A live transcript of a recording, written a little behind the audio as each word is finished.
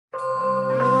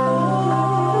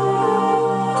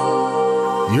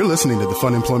You're listening to the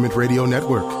Fun Employment Radio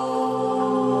Network. The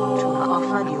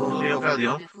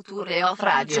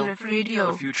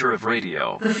future of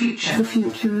radio. The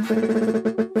future of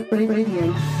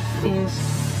radio is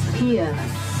here.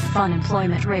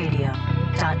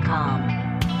 FunemploymentRadio.com.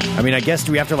 I mean, I guess,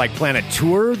 do we have to, plan a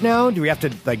tour now? Do we have to,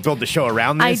 build the show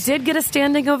around this? I did get a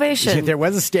standing ovation. There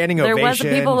was a standing ovation. There was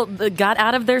people that got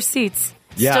out of their seats.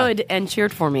 Yeah. Stood and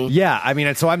cheered for me. Yeah, I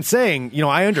mean, so I'm saying,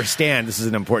 I understand this is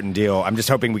an important deal. I'm just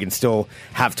hoping we can still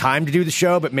have time to do the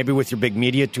show, but maybe with your big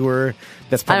media tour,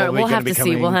 that's probably going to be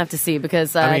coming. We'll have to see,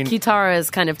 because Kitara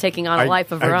is kind of taking on a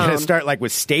life of her own. Are you going to start,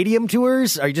 with stadium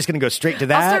tours? Are you just going to go straight to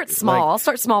that? I'll start small. I'll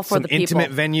start small for the people.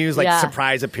 Intimate venues,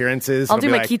 surprise appearances. I'll do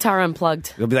my Kitara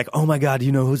Unplugged. They'll be like, oh my God,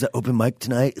 you know who's at open mic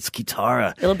tonight? It's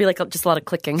Kitara. It'll be just a lot of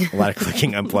clicking. A lot of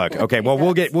clicking unplugged. Okay, well,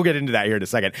 we'll get into that here in a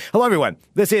second. Hello, everyone.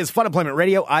 This is Fun Employment Radio.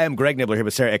 I am Greg Nibbler here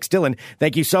with Sarah X. Dillon.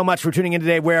 Thank you so much for tuning in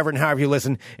today, wherever and however you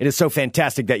listen. It is so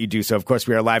fantastic that you do so. Of course,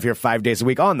 we are live here 5 days a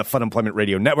week on the Fun Employment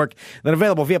Radio Network, then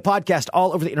available via podcast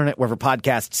all over the internet, wherever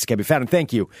podcasts can be found. And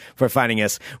thank you for finding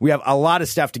us. We have a lot of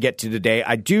stuff to get to today.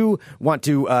 I do want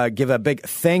to give a big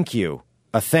thank you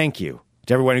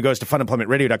to everyone who goes to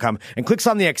funemploymentradio.com and clicks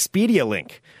on the Expedia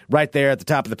link right there at the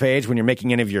top of the page when you're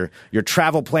making any of your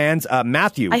travel plans.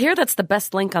 Matthew. I hear that's the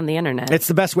best link on the internet. It's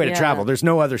the best way to travel. There's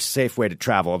no other safe way to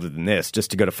travel other than this,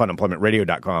 just to go to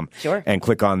funemploymentradio.com and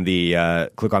click on the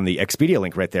Expedia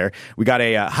link right there. We got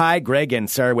a hi, Greg and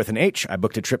Sarah with an H. I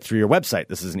booked a trip through your website.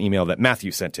 This is an email that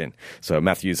Matthew sent in. So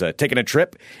Matthew's taking a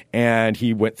trip, and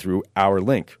he went through our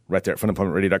link right there at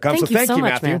funemploymentradio.com. Thank you so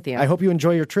much, Matthew. I hope you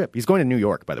enjoy your trip. He's going to New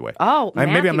York, by the way. Oh,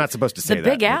 maybe I'm not supposed to say that. The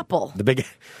Big Apple.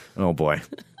 Oh, boy.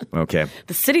 Okay.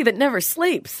 The city that never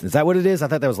sleeps. Is that what it is? I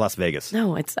thought that was Las Vegas.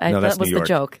 No, that's that was New York. the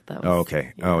joke.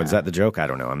 Okay. Yeah. Oh, is that the joke? I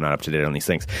don't know. I'm not up to date on these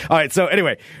things. All right. So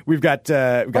anyway, we've got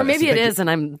or maybe it is,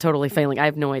 and I'm totally failing. I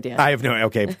have no idea.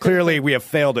 Okay. Clearly, we have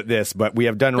failed at this, but we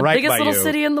have done right by you. The biggest little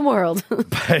city in the world.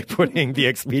 By putting the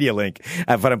Expedia link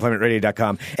at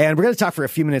funemploymentradio.com. And we're going to talk for a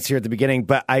few minutes here at the beginning,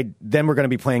 but then we're going to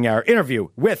be playing our interview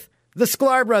with the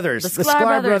Sklar Brothers. The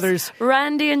Sklar Brothers.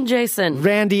 Randy and Jason,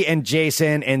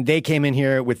 and they came in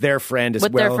here with their friend as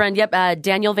well. With their friend,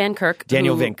 Daniel Van Kirk.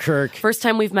 Van Kirk. First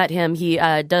time we've met him, he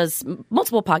does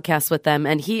multiple podcasts with them,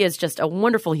 and he is just a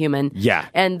wonderful human. Yeah.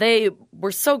 And they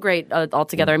were so great all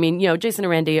together. I mean, Jason and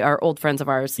Randy are old friends of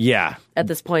ours. Yeah. At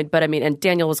this point, but and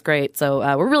Daniel was great, so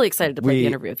we're really excited to play the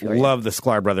interview. We love the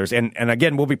Sklar Brothers, and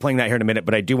again, we'll be playing that here in a minute,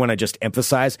 but I do want to just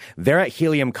emphasize, they're at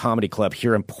Helium Comedy Club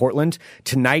here in Portland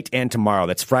tonight and tomorrow.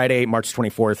 That's Friday, March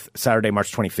 24th, Saturday,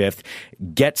 March 25th.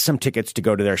 Get some tickets to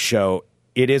go to their show.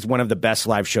 It is one of the best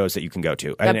live shows that you can go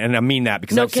to. And I mean that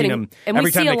because I've seen them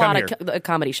every time they come here. And we see a lot of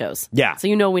comedy shows. Yeah. So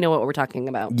we know what we're talking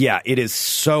about. Yeah, it is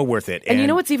so worth it. And you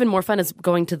know what's even more fun is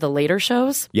going to the later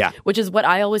shows? Yeah. Which is what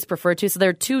I always prefer to. So there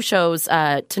are 2 shows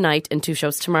tonight and 2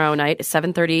 shows tomorrow night,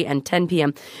 7:30 and 10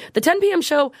 p.m. The 10 p.m.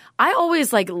 show, I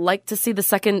always like to see the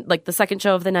second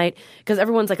show of the night because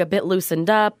everyone's a bit loosened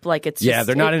up.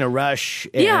 They're not in a rush.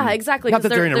 Yeah, exactly. Not that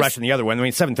they're in a rush in the other one. I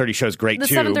mean, 7:30 show is great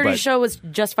too. The 7:30 show is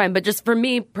just fine. But just for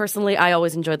me personally, I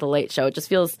always enjoy the late show. It just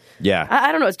feels,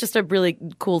 I don't know, it's just a really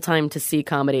cool time to see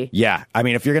comedy. Yeah. I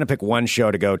mean, if you're going to pick one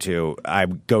show to go to, I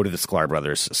go to the Sklar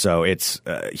Brothers. So it's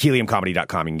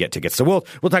heliumcomedy.com. You can get tickets. So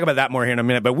we'll talk about that more here in a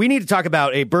minute. But we need to talk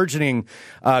about a burgeoning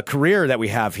career that we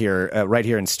have here, right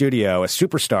here in studio. A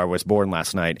superstar was born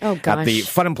last night at the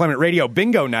Fun Employment Radio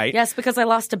Bingo Night. Yes, because I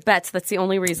lost a bet. That's the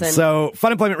only reason. So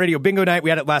Fun Employment Radio Bingo Night,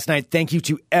 we had it last night. Thank you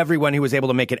to everyone who was able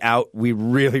to make it out. We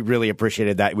really, really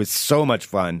appreciated that. It was so much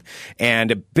fun.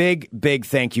 And a big, big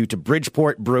thank you to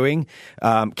Bridgeport Brewing.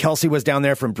 Kelsey was down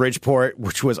there from Bridgeport,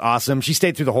 which was awesome. She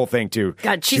stayed through the whole thing, too.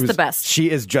 God, she's the best. She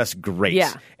is just great.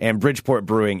 Yeah. And Bridgeport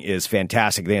Brewing is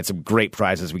fantastic. They had some great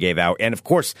prizes we gave out. And, of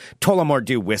course, Tullamore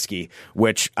Dew whiskey,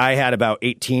 which I had about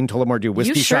 18 Tullamore Dew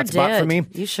whiskey shots bought for me.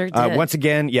 You sure did. Once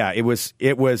again, it was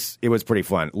pretty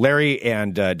fun. Larry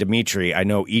and Dimitri, I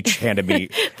know, each handed me,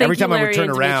 every time I would turn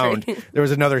around, there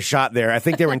was another shot there. I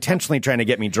think they were intentionally trying to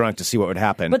get me drunk to see what would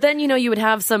happen. But then, you would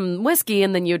have some whiskey,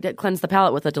 and then you'd cleanse the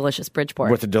palate with a delicious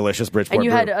Bridgeport. And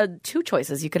you had 2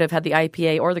 choices. You could have had the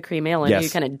IPA or the cream ale, and you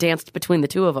kind of danced between the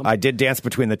 2 of them. I did dance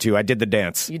between the 2. I did the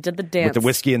dance. You did the dance with the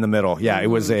whiskey in the middle. Yeah, it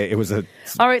was a.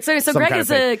 All right, so Greg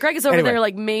is over there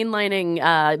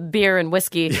mainlining beer and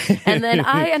whiskey, and then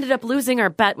I ended up losing our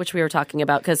bet, which we were talking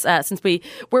about because since we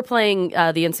were playing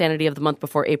the Insanity of the month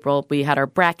before April, we had our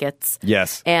brackets.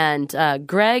 Yes, and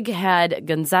Greg had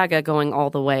Gonzaga going all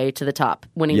the way to the top,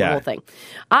 winning the whole thing.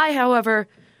 I, however,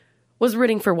 was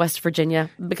rooting for West Virginia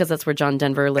because that's where John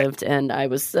Denver lived, and I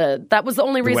was that was the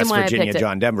only reason why I picked it. The West Virginia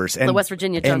John Denvers. The West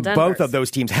Virginia John Denvers. And both of those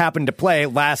teams happened to play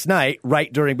last night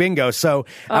right during bingo. So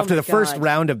after the first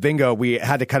round of bingo, we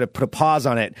had to kind of put a pause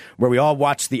on it where we all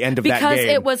watched the end of that game. Because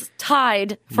it was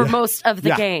tied for most of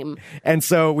the game. And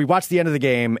so we watched the end of the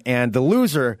game, and the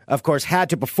loser, of course, had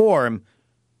to perform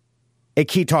a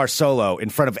guitar solo in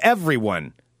front of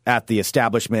everyone at the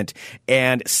establishment.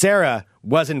 And Sarah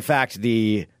was, in fact,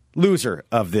 the loser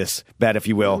of this bet, if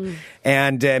you will.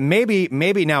 And maybe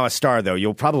now a star, though.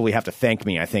 You'll probably have to thank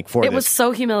me, I think, for this. It was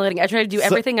so humiliating. I tried to do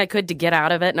everything I could to get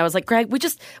out of it, and I was like, Greg,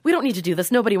 we don't need to do this.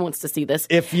 Nobody wants to see this.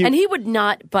 And he would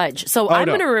not budge. So I'm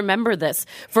going to remember this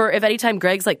for if anytime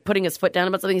Greg's like putting his foot down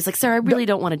about something, he's like, Sarah, I really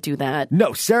don't want to do that.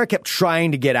 No, Sarah kept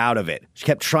trying to get out of it. She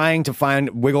kept trying to find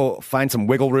some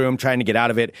wiggle room, trying to get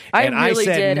out of it. And I really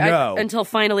said did. no. Until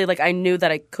finally, like, I knew that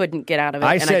I couldn't get out of it.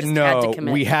 I and said I just no. Had to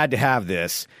commit. We had to have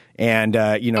this. And,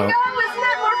 No, isn't that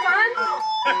more fun?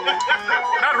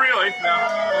 Not really, no.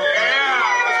 Yeah.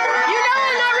 You know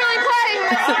I'm not really playing.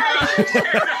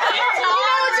 You know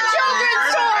it's a children's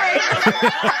toy.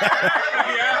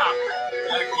 Yeah.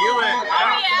 Like you and...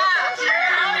 Oh, yeah.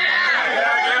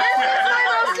 This is my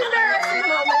most embarrassing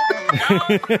moment.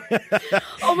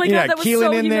 Oh my God, that was Keelan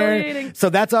so in humiliating. there. So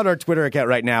that's on our Twitter account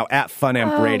right now, at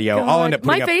FunEmp Radio. God. I'll end up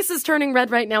my face is turning red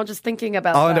right now just thinking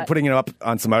about I'll that. end up putting it up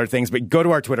on some other things, but go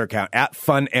to our Twitter account, at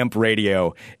FunEmp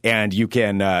Radio, and you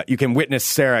can witness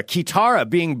Sarah Kitara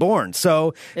being born.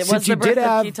 So It was the birth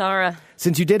of Kitara.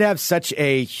 Since you did have such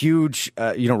a huge,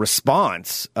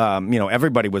 response,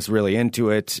 everybody was really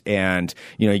into it, and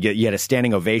you had a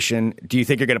standing ovation. Do you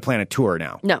think you're going to plan a tour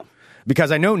now? No.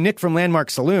 Because I know Nick from Landmark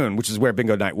Saloon, which is where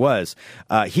Bingo Night was,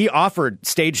 he offered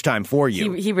stage time for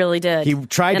you. He really did. He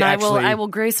tried to actually... I will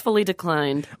gracefully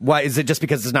decline. Why? Is it just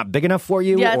because it's not big enough for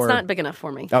you? Yeah, it's not big enough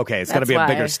for me. Okay, it's got to be a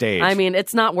bigger stage. I mean,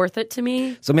 it's not worth it to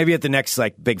me. So maybe at the next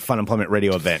big Fun Employment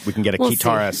Radio event, we can get a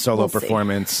Kitara solo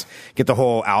performance, get the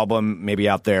whole album maybe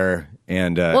out there.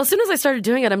 And as soon as I started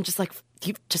doing it, I'm just like,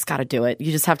 you just got to do it.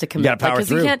 You just have to commit. You got to power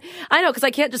through. I know, because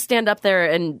I can't just stand up there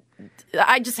and...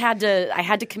 I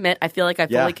had to commit. I feel like I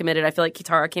fully committed. I feel like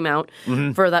Kitara came out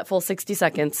for that full 60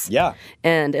 seconds. Yeah.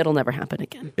 And it'll never happen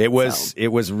again. It was really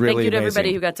amazing. Thank you to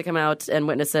everybody who got to come out and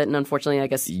witness it. And unfortunately, I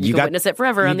guess you can witness it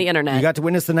forever on the internet. You got to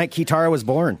witness the night Kitara was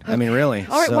born. I mean, really.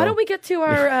 All right, why don't we get to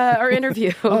our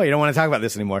interview? Oh, you don't want to talk about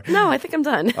this anymore? No, I think I'm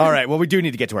done. All right, well, we do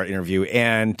need to get to our interview.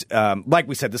 And like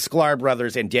we said, the Sklar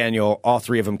Brothers and Daniel, all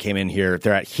three of them came in here.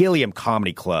 They're at Helium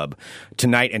Comedy Club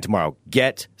tonight and tomorrow.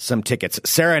 Get some tickets.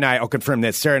 Sarah and I, I'll confirm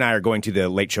this, Sarah and I are going to the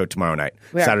late show tomorrow night,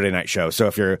 Saturday night show. So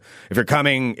if you're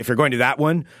going to that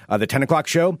one, the 10 o'clock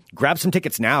show, grab some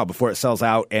tickets now before it sells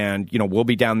out. And, we'll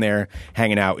be down there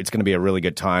hanging out. It's going to be a really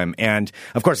good time. And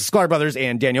of course, the Sklar Brothers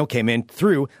and Daniel came in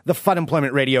through the Fun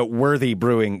Employment Radio Worthy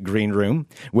Brewing Green Room,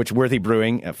 which Worthy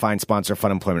Brewing, a fine sponsor,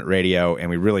 Fun Employment Radio. And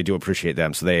we really do appreciate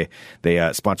them. So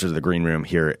they sponsor the Green Room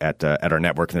here at our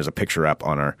network. And there's a picture up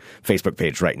on our Facebook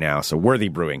page right now. So Worthy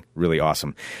Brewing, really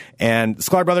awesome. And the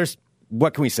Sklar Brothers,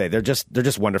 what can we say? They're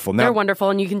just wonderful. Now, they're wonderful,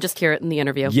 and you can just hear it in the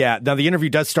interview. Yeah. Now, the interview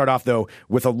does start off, though,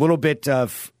 with a little bit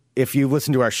of... If you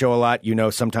listen to our show a lot,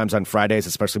 sometimes on Fridays,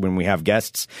 especially when we have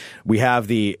guests, we have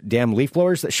the damn leaf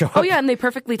blowers that show up. Oh, yeah, and they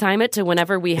perfectly time it to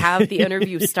whenever we have the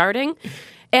interview starting.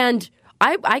 And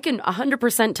I can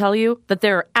 100% tell you that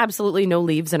there are absolutely no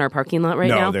leaves in our parking lot right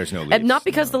now. No, there's no leaves. And not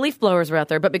because the leaf blowers were out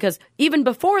there, but because even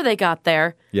before they got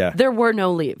there, there were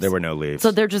no leaves. There were no leaves. So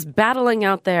they're just battling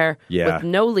out there with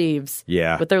no leaves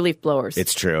with their leaf blowers.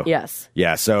 It's true. Yes.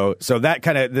 Yeah, so that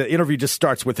kind of, the interview just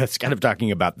starts with us kind of talking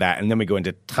about that, and then we go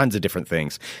into tons of different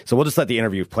things. So we'll just let the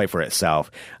interview play for itself.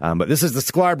 But this is the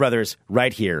Sklar Brothers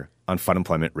right here on Fun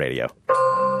Employment Radio.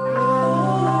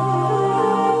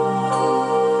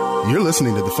 You're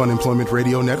listening to the Fun Employment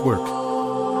Radio Network.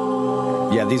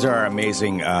 Yeah, these are our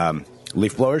amazing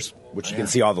leaf blowers, which you can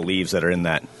see all the leaves that are in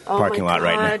that parking lot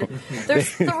right now. There's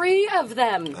 3 of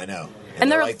them. I know.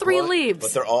 And there are 3 leaves.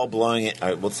 But they're all blowing it. All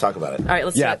right, let's talk about it. All right,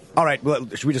 let's do it. All right, well,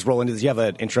 should we just roll into this? Do you have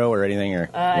an intro or anything? Or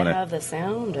I have the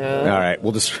sound of... All right,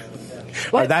 we'll just...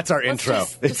 that's our intro.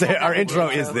 Our intro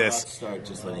is this. Start,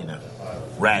 just letting you know.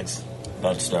 Rags.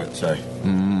 About to start, sorry.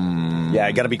 Yeah,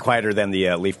 I got to be quieter than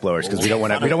the leaf blowers because we don't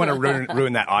want to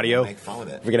ruin that audio. Make fun of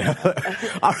it. We're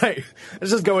gonna all right,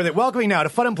 let's just go with it. Welcoming now to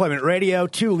Fun Employment Radio,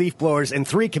 2 leaf blowers and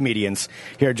 3 comedians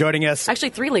here joining us. Actually,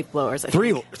 3 leaf blowers.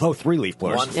 3 leaf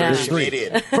blowers. 1 for each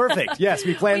comedian. Perfect. Yes,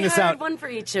 we planned this out. 1 for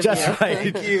each of Just you.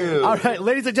 right. Thank you. All right,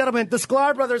 ladies and gentlemen, the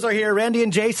Sklar Brothers are here. Randy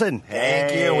and Jason.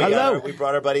 Thank you. We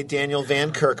brought our buddy Daniel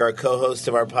Van Kirk, our co-host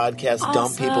of our podcast,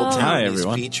 Dumb People Town. Hi, He's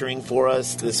everyone. featuring for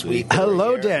us this week.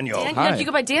 Hello, Daniel. Dan, you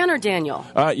go by Dan or Daniel?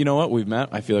 Daniel? You know what? We've met.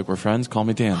 I feel like we're friends. Call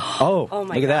me Dan. Oh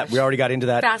my look at that. gosh. We already got into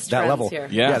that Fast that friends level. here.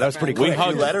 Yeah, that was pretty We quick.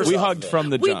 hugged from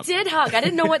the We jump. did hug. I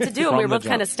didn't know what to do. And we were From the both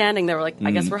kind of jump. standing there. We're like,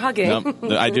 I guess we're hugging.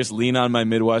 Nope. I just lean on my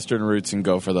Midwestern roots and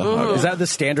go for the hug. Is that the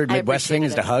standard I Midwest thing?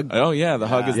 Is to appreciated hug? Oh, yeah. The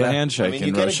hug is the handshake I mean, you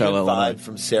in get a Rochelle, good Illinois. vibe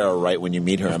from Sarah right when you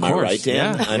meet her. Am I course, right,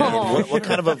 Dan? yeah. I mean, what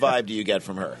kind of a vibe do you get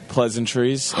from her?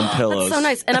 Pleasantries and pillows. That's so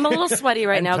nice. And I'm a little sweaty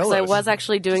right now because I pillows. was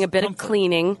actually doing a bit of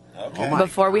cleaning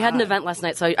before. We had an event last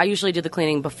night, so I usually do the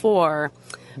cleaning before,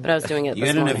 but I was doing it You this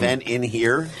had an morning. event in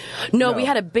here? No, we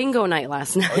had a bingo night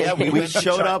last night. Yeah, we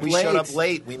showed up We showed late. up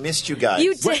late. We missed you guys.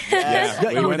 You did? Yeah,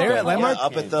 you were there at Landmark? Yeah,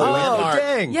 up at the Oh, Landmark.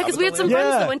 dang. Yeah, because we had some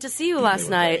friends that went to see you last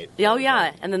night. Oh,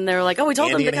 yeah. And then they were like, oh, we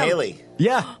told Andy them and to come. Haley.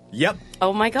 Yeah. Yep.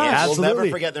 Oh, my gosh. Yeah, We'll never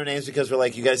Absolutely. forget their names because we're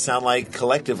like, you guys sound like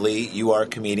collectively you are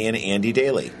comedian Andy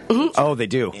Daly. Oh, they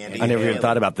do. Andy I never even Haley.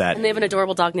 thought about that. And they have an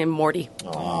adorable dog named Morty.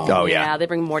 Oh, yeah. They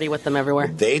bring Morty with them everywhere.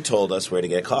 They told us where to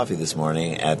get coffee this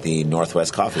morning at the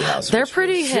Northwest Coffee House. They're which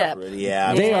pretty was hip.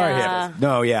 Yeah, They Yeah. are hip.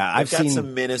 No, yeah. I've They've got seen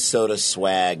some Minnesota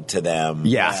swag to them.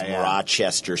 Yeah. Some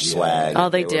Rochester swag. Oh,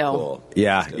 they were do. Cool.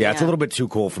 Yeah, it's Yeah. a little bit too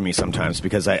cool for me sometimes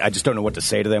because I just don't know what to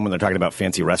say to them when they're talking about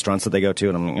fancy restaurants that they go to,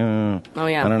 and I'm like, Oh,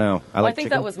 yeah. I don't know. I like think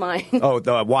chicken. that was mine. Oh,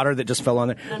 the water that just fell on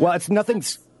there. Well, it's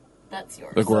nothing's. That's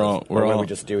yours. Look, we're What did all we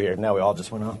just do here? Now we all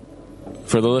just went off.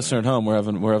 for the listener at home. We're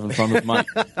having fun with Mike.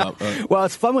 Well,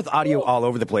 it's fun with audio all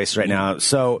over the place right now.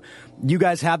 So you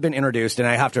guys have been introduced, and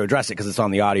I have to address it because it's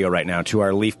on the audio right now, to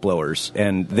our leaf blowers.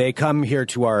 And they come here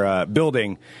to our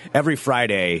building every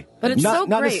Friday. But it's not, so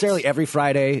not great. necessarily every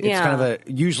Friday. It's Yeah. kind of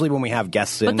usually when we have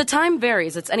guests in. But the time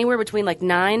varies. It's anywhere between like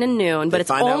 9 and noon, but it's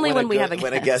Find out only when we a, have a guest.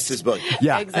 when a guest is booked.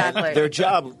 Yeah. Exactly. Their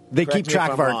job. They correct keep me track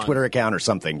if of I'm our wrong. Twitter account or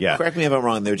something. Yeah. Correct me if I'm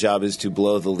wrong. Their job is to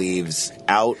blow the leaves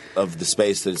out of the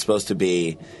space that it's supposed to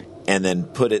be, and then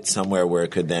put it somewhere where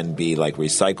it could then be like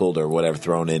recycled or whatever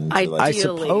thrown in. I Ideally.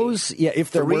 suppose, yeah,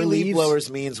 if there Three were leaf leaves.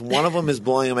 blowers means one of them is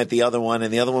blowing them at the other one,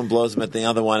 and the other one blows them at the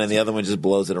other one, and the other one just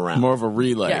blows it around. More of a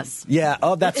relay. Yes. Yeah,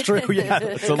 oh, that's true. Yeah.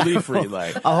 It's a leaf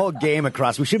relay. A whole game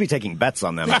across. We should be taking bets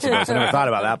on them, I suppose. I never thought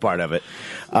about that part of it.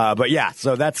 But yeah,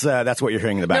 so that's what you're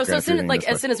hearing in the No, background. so if you're hearing this as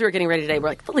part. soon as we were getting ready today, we're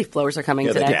like, the leaf blowers are coming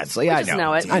today. Yeah, so, yeah, We just I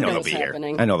know. it. I know You they'll it's be here.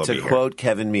 happening. I know they'll To be here. quote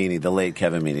Kevin Meaney, the late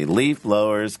Kevin Meaney, leaf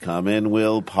blowers come and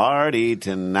we'll party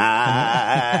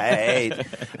tonight.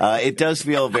 It does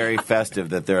feel very festive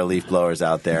that there are leaf blowers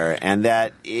out there, and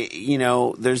that,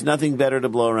 there's nothing better to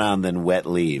blow around than wet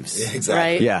leaves. Exactly.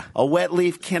 Right? Yeah. A wet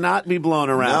leaf cannot be blown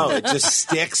around. No, it just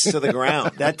sticks to the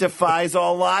ground. That defies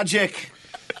all logic.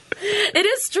 It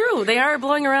is true. They are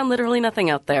blowing around literally nothing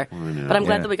out there. But I'm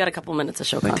glad that we got a couple minutes of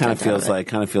show That content.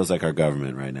 kind of feels like our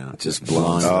government right now. Just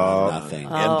blowing nothing.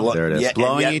 Oh. There it is.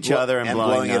 Blowing each other and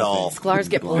blowing it nothing. all. Sklars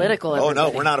get political. Oh no,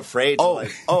 everybody. we're not afraid.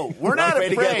 To We're not afraid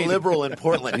to afraid. get liberal in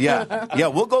Portland. Yeah,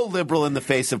 we'll go liberal in the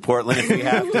face of Portland if we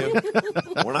have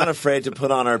to. We're not afraid to put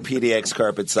on our PDX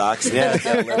carpet socks. Yeah,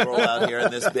 get liberal out here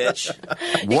in this bitch.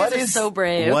 guys are so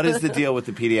brave. What is the deal with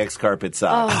the PDX carpet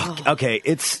socks? Okay,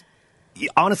 it's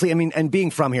honestly, I mean, and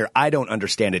being from here, I don't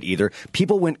understand it either.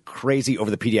 People went crazy over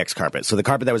the PDX carpet. So the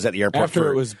carpet that was at the airport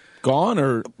After it was gone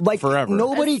or like forever?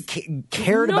 nobody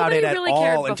cared about it Nobody at really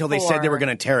cared all until they said they were before.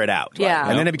 going to tear it out. Yeah.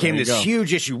 And then it became There you this go.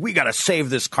 huge issue. We got to save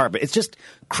this carpet. It's just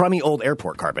crummy old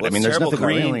airport carpet. Well, I mean, there's terrible nothing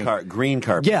really. green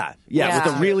carpet. Yeah, Yeah.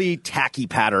 with a really tacky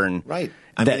pattern. Right.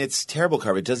 I That- mean, it's terrible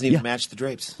carpet. It doesn't even Yeah. match the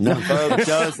drapes. No, it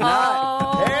does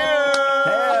not.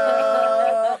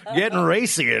 Getting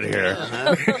racy in here.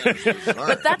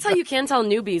 But that's how you can tell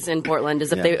newbies in Portland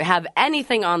is if they have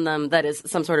anything on them that is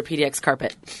some sort of PDX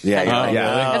carpet. Yeah, kind of yeah.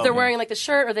 thing. Yeah. If they're wearing like the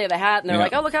shirt or they have a hat and they're Yeah.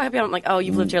 like, oh, look how happy I am. I'm like, oh,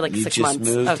 you've lived here like You 6 just months.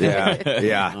 moved. Okay.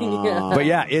 Yeah. But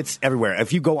yeah, it's everywhere.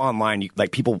 If you go online,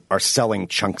 like people are selling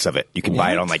chunks of it. You can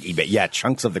buy it on like eBay. Yeah,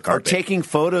 chunks of the Or carpet. taking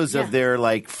photos of their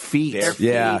like feet. Bare feet.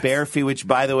 Yeah. Bare feet, which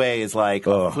by the way is like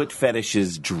a foot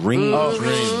fetish's dream.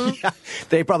 Yeah.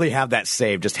 They probably have that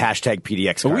saved. Just hashtag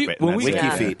PDX carpet. and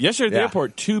that's it. Yeah. Yesterday at the Yeah.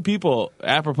 airport, 2 people,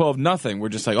 apropos of nothing, were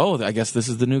just like, "Oh, I guess this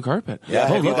is the new carpet." Yeah,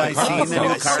 Oh, have you look, guys the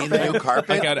seen the new carpet?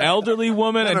 Like an elderly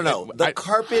woman. No, and no. The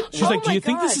carpet. She's like, "Do you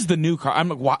think this is the new car?" I'm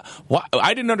like, "What?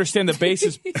 I didn't understand the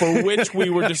basis for which we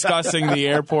were discussing the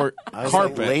airport I was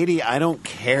carpet." like, lady, I don't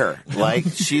care. Like,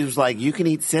 she was like, you can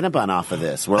eat Cinnabon off of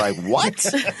this. We're like, what?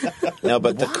 No,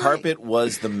 but the carpet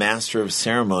was the master of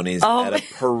ceremonies at a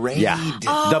parade. Yeah.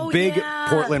 the big yeah.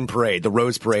 Portland parade, the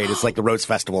Rose Parade. It's like the Rose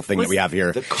Festival thing that we have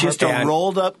here. Just a And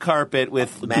rolled up carpet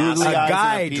with a googly eyes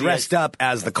guy and a PDX. dressed up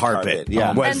as the carpet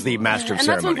Yeah. was the master of And that's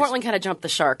when ceremonies. Portland kind of jumped the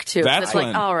shark, too. That's It's like,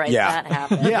 when- all right, Yeah. that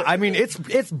happened. Yeah, I mean,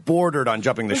 it's bordered on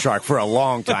jumping the shark for a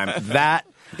long time. That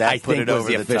That I put think it was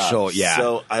over the the official. top. Yeah.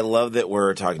 So I love that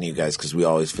we're talking to you guys because we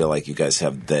always feel like you guys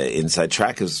have the inside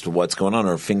track as to what's going on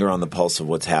or finger on the pulse of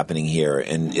what's happening here.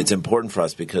 And it's important for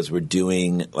us because we're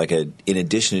doing in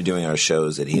addition to doing our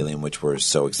shows at Helium, which we're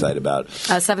so excited about.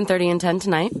 7:30 and 10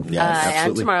 tonight.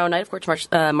 And tomorrow night, of course,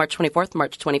 March 24th,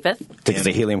 March 25th. Tickets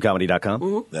at heliumcomedy.com.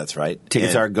 Mm-hmm. That's right.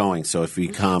 Tickets are going, so if you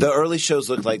come. The early shows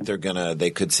look like they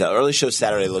could sell. Early show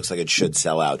Saturday looks like it should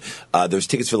sell out. There's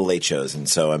tickets for the late shows, and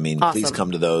so, please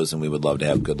come to those, and we would love to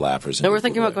have good laughers. No, we're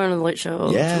thinking about going to the late show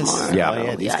tomorrow.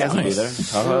 Yeah. These guys will be there.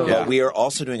 But we are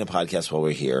also doing a podcast while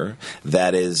we're here.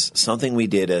 That is something we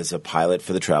did as a pilot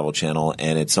for the Travel Channel,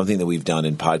 and it's something that we've done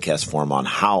in podcast form on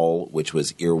Howl, which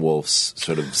was Earwolf's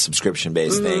sort of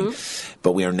subscription-based thing.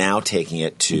 But we are now taking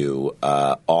it to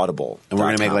Audible. And we're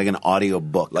going to make like an audio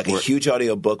book. A huge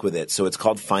audio book with it. So it's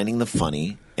called Finding the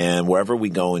Funny. And wherever we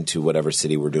go into whatever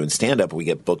city we're doing stand-up or we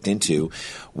get booked into,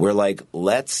 we're like,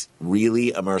 let's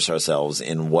really immerse ourselves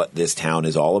in what this town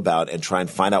is all about and try and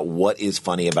find out what is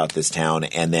funny about this town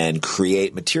and then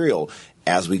create material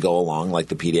as we go along, like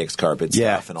the PDX carpet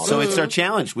stuff and all that. So it's our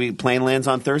challenge. Plane lands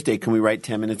on Thursday. Can we write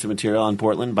 10 minutes of material on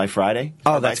Portland by Friday?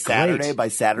 Oh, Or that's by Saturday? great. By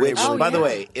Saturday? By the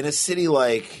way, in a city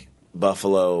like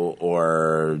Buffalo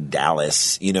or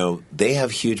Dallas, they have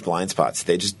huge blind spots.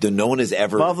 No one has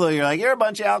ever. Buffalo, you're like, you're a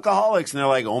bunch of alcoholics. And they're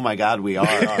like, oh my God, we are.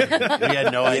 We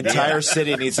had no idea. The entire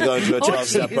city needs to go into a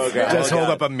 12-step program. Just hold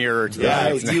up a mirror to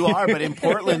Yeah, you are. But in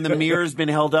Portland, the mirror's been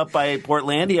held up by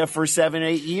Portlandia for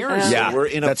 7-8 years. Yeah, So we're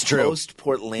in a that's true.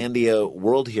 post-Portlandia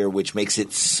world here, which makes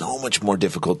it so much more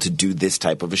difficult to do this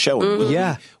type of a show.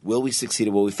 And will we succeed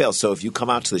or will we fail? So if you come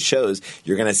out to the shows,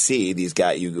 you're going to see these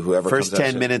guys, whoever First comes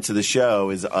out 10 minutes of the show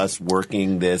is us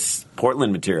working this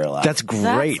Portland material out. That's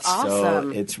great. That's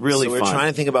awesome. So it's really so we're fun. trying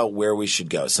to think about where we should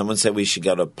go. Someone said we should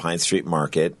go to Pine Street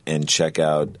Market and check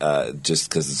out, just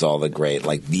because it's all the great,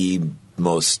 like the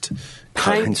most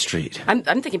Pine Street. I'm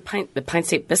thinking the Pine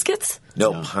State Biscuits?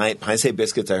 No, Pine State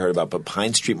Biscuits I heard about, but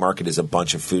Pine Street Market is a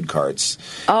bunch of food carts.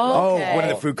 Oh, okay. One of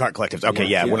the food cart collectives. Okay,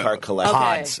 yeah. Food One of cart collective.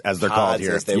 pods, as they're called Pods,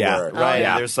 here. as they were. Right.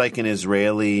 Yeah. There's like an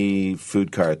Israeli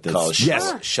food cart that's Called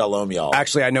Yes. Shalom Y'all.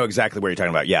 Actually, I know exactly what you're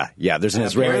talking about. Yeah. There's an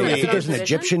Israeli. Apparently- I think there's an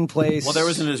Egyptian place. Well, there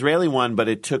was an Israeli one, but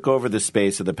it took over the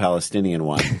space of the Palestinian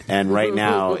one, and right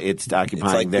now it's It's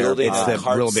occupying like their. building It's a the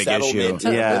cart real big settlement issue.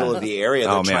 in the Yeah. middle of the area.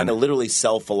 They're Oh, trying man. to literally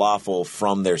sell falafel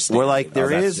from their stand. We're like, there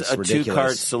that's is just a ridiculous.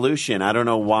 two-cart solution. I don't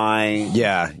know why.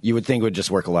 Yeah, you would think it would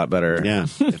just work a lot better. Yeah,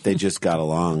 if they just got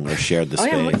along or shared the Oh,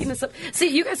 space. yeah, I'm looking this up. See,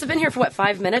 you guys have been here for,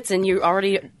 5 minutes, and you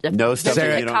already No stuff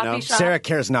that a you don't coffee know? shop? Sarah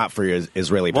cares not for your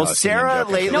Israeli. Well, Palestinian Sarah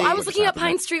joke. lately- No, I was looking up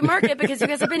Pine Street Market because you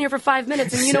guys have been here for 5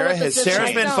 minutes, and you know Sarah what this is. Sarah's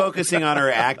I been don't. focusing on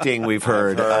her acting. We've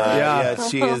heard. Yeah.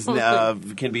 She is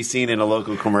can be seen in a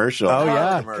local commercial. Oh,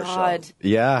 yeah. commercial. God.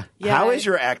 Yeah. Yeah. How is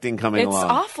your acting coming It's along?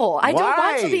 awful. I don't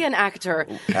want to Why? be an actor.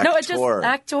 No, it's just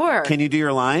actor. Can you do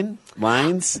your lines?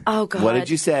 Oh God! What did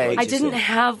you say? I didn't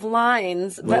have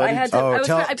lines, but What I did- had to. I was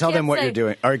tell I them can't what say- you're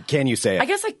doing, or can you say it? I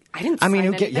guess I didn't. I mean,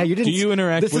 sign who ca- yeah, you anything. didn't. Do you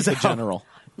interact This with is the how- general?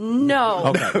 No.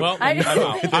 Okay, well, I I'm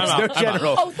out. didn't. I'm out.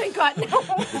 general. Oh, thank God!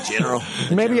 No. General.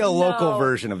 Maybe a local No.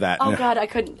 version of that. Oh No. God, I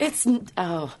couldn't.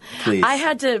 Please. I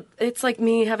had to. It's like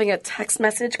me having a text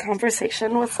message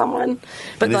conversation with someone,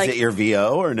 but And like is it your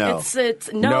VO or no?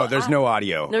 it's no. No, there's no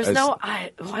audio. There's It's- no.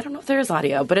 I don't know if there is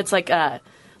audio, but it's like a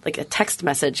text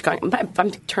message going.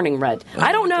 I'm turning red.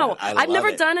 I don't know. I I've love never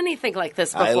it. done anything like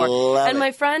this I before. love and it.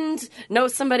 my friend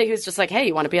knows somebody who's just like, hey,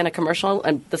 you want to be in a commercial?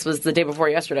 And this was the day before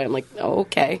yesterday. I'm like, oh,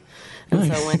 okay.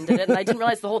 And so when did it? And I didn't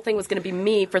realize the whole thing was going to be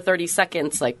me for 30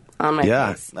 seconds, like on my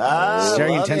Yeah. face.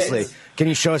 Staring love intensely. it. Can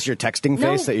you show us your texting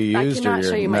No, face that you I used? cannot or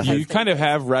your show you my method? You kind of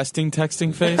have resting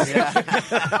texting face. I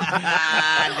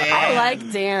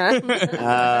like Dan.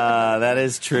 That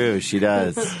is true. She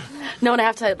does. No, and I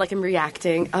have to I'm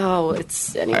reacting. Oh,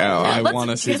 it's anyway. I Let's-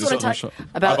 wanna see you guys this wanna talk commercial.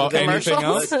 about About anything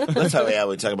commercials? else? Let's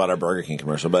we talk about our Burger King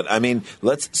commercial, but I mean,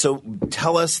 so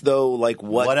tell us though, like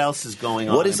what else is going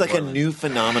on? What is in like Portland? a new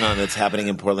phenomenon that's happening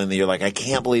in Portland that you're like, I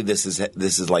can't believe this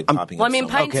is like popping Well, I up mean,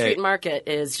 so Pine much. Street Market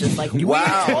is just like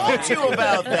Wow. told you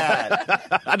about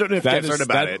that. I don't know if That I've heard is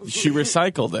about that, it. She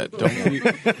recycled it. Don't we?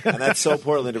 And that's so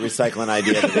Portland to recycle an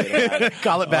idea. The way to have it.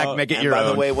 Call it back, make it And your by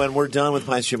own. the way, when we're done with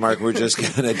Pine Street Market, we're just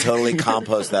going to totally immediately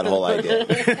compost that whole idea.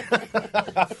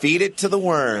 Feed it to the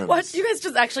worms. What? You guys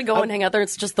just actually go and hang out there?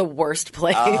 It's just the worst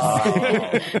place.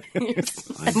 And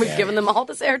we've given them all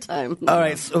this airtime. All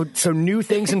right, so new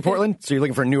things in Portland? So you're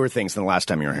looking for newer things than the last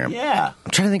time you were here? Yeah.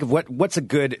 I'm trying to think of what's a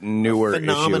good newer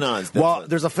Phenomenons. issue. Well,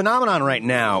 there's a phenomenon right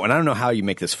now, and I don't know how you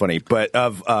make this funny, but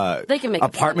of they can make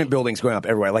apartment buildings going up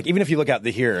everywhere. Like, even if you look out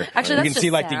here, actually, you can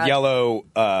see like sad. The yellow.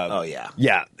 Oh, yeah.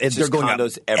 Yeah, they're going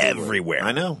condos up everywhere.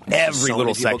 I know. Every so little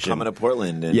many people section. coming to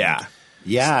Portland. And, yeah.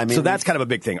 Yeah, I mean, so that's kind of a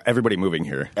big thing. Everybody moving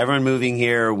here. Everyone moving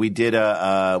here. We did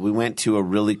we went to a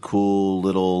really cool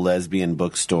little lesbian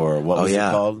bookstore. What was it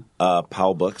called?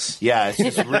 Powell Books. Yeah, it's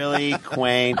just really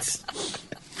quaint.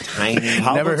 Tiny.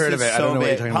 Never heard of it. I don't know what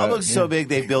you're talking about. Public's so big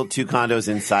they built 2 condos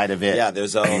inside of it. Yeah,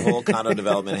 there's a whole condo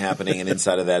development happening, and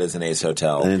inside of that is an Ace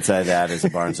Hotel. And inside that is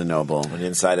a Barnes & Noble. And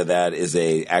inside of that is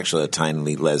actually a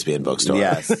tiny lesbian bookstore.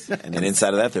 Yes. And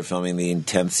inside of that, they're filming the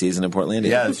 10th season of Portlandia.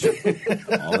 Yeah, that's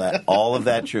true. all of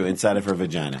that true. Inside of her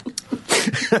vagina.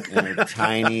 And a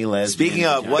tiny lesbian Speaking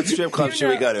of, what strip club should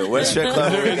we go to? What strip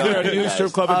club should we Is go there to? a new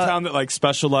strip club in town that like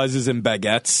specializes in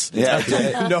baguettes?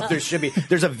 Yeah. No, there should be.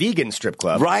 There's a vegan strip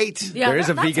club. Right. Yeah, there is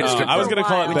a vegan strip club. I was going to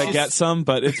call it baguette some,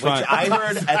 but it's fine. I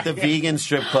heard at the vegan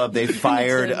strip club they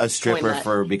fired a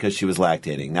stripper because she was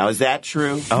lactating. Now, is that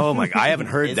true? Oh my! I haven't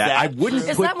heard that. I wouldn't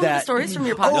Is put that one of the stories from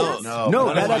your podcast?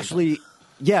 No, that actually.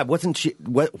 Yeah, wasn't she?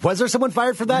 Was there someone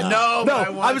fired for that?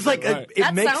 No, I was like, it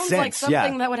That makes sounds sense. like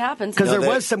something that would happen. Because No, there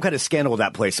was some kind of scandal with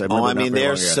that place. I Oh, I remember mean, not very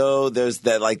long ago. there's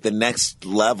that, like, the next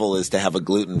level is to have a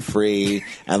gluten-free,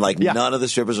 and, like, none of the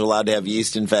strippers are allowed to have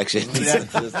yeast infections.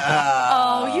 It's just-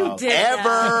 Oh, you did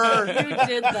that. You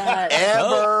did that.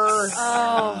 Ever.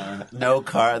 Oh. No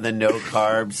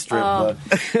carb strip club.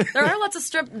 There are lots of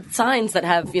strip signs that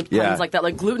have things like that,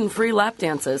 like gluten-free lap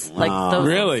dances. Like those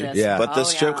Really? exist. Yeah. But the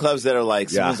strip clubs that are like,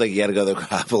 someone's like, you got to go to the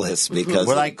Acropolis because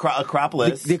We're like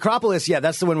Acropolis. The Acropolis,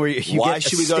 that's the one where you Why get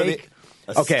should a we go to steak.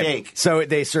 A steak. So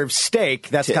they serve steak.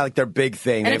 That's kind of like their big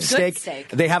thing. And They a have good steak.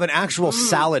 They have an actual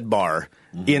salad bar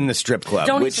in the strip club.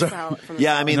 Don't eat the salad from the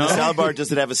yeah, I mean, the salad bar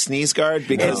doesn't have a sneeze guard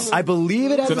because I believe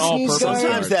it has an a sneeze all-purpose guard.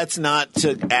 sometimes that's not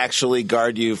to actually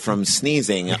guard you from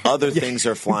sneezing. Other things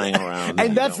are flying around.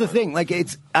 And that's the thing. Like,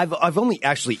 I've only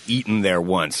actually eaten there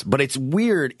once, but it's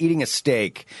weird eating a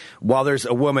steak while there's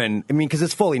a woman. I mean, because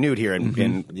it's fully nude here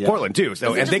in Portland too. So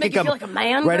Does it and just they make can come you feel like a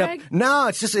man, right Greg? up. No,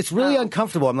 it's really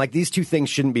uncomfortable. I'm like, these two things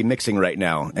shouldn't be mixing right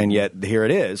now, and yet here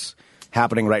it is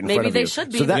happening right in front Maybe of they you.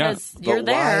 should be So that, because you're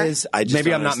there.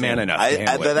 Maybe I'm not man enough to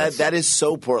handle it. That is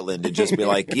so Portland to just be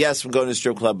like, yes, I'm going to a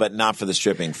strip club, but not for the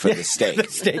stripping, for the steak.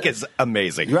 The steak is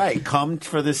amazing. Right, come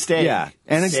for the steak. Yeah,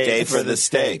 and Stay for the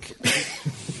steak.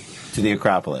 To the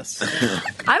Acropolis.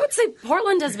 I would say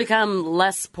Portland has become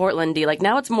less Portlandy. Like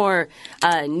now it's more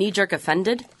knee-jerk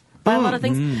offended by a lot of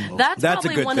things. That's a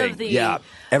probably good one thing. of the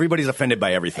everybody's offended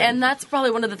by everything. And that's probably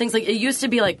one of the things. Like it used to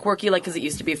be like quirky, like because it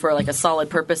used to be for like a solid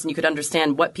purpose, and you could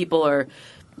understand what people are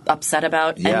upset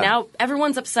about. Yeah. And now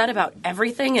everyone's upset about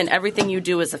everything, and everything you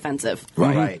do is offensive.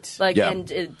 Right. Like Yeah.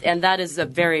 and that is a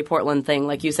very Portland thing.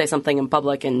 Like you say something in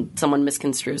public, and someone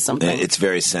misconstrues something. It's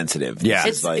very sensitive. Yeah.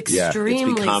 It's like,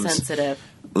 extremely it becomes- sensitive.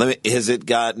 Has it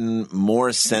gotten more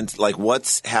like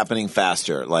what's happening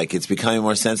faster? Like it's becoming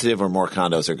more sensitive, or more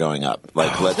condos are going up?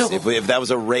 Like if that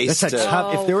was a race, That's a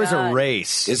tough. If there was a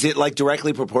race, is it like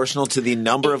directly proportional to the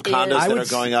number of condos is. that are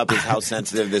going up? Is how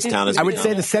sensitive this town is? I would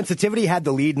say the sensitivity had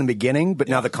the lead in the beginning, but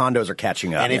now the condos are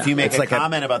catching up. And if you make It's a like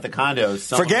comment about the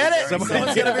condos, forget it. someone's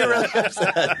Someone's going to be really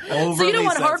upset. So you don't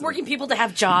want hardworking people to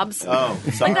have jobs. Oh,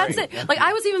 sorry. Like that's it. Like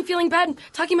I was even feeling bad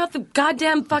talking about the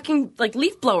goddamn fucking like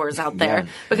leaf blowers out there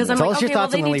because I'm Tell like, us your okay, well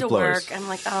thoughts they on the need leaf to blowers. work. I'm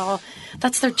like, oh,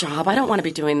 that's their job. I don't want to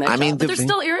be doing that. I mean, job. But they're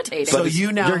still irritating. So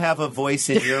you now have a voice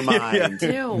in your mind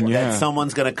do. that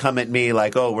someone's going to come at me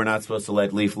like, oh, we're not supposed to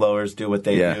let leaf blowers do what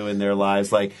they do in their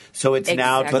lives. Like, so it's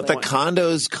now. Exactly. But the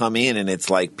condos come in, and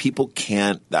it's like people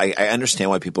can't. I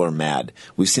understand why people are mad.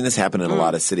 We've seen this happen in a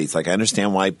lot of cities. Like, I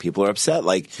understand why people are upset.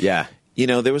 Like, you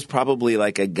know, there was probably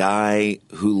like a guy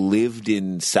who lived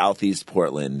in Southeast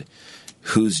Portland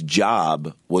whose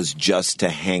job was just to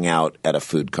hang out at a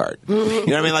food cart. You know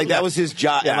what I mean? Like, that was his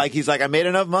job. And, like, he's like, I made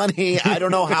enough money. I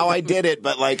don't know how I did it,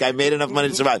 but, like, I made enough money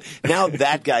to survive. Now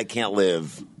that guy can't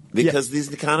live because these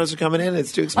condos are coming in.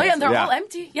 It's too Oh expensive. yeah, and they're all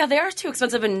empty. Yeah, they are too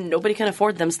expensive, and nobody can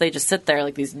afford them, so they just sit there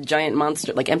like these giant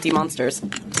monster, like empty monsters.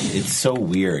 It's so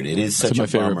weird. It is such my a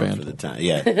favorite bummer band. for the time.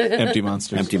 Yeah, Empty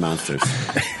Monsters. Empty Monsters.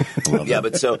 Yeah,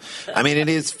 but so I mean, it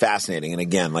is fascinating. And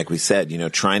again, like we said,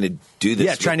 trying to do this.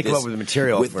 Yeah, trying to come up with the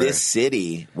material with for this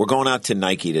city. We're going out to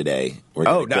Nike today. We're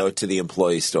going to go to the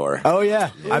employee store. Oh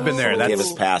yeah, I've been there. They gave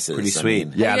That's us passes. pretty I sweet.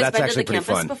 mean, Yeah, Have you guys that's been actually to the pretty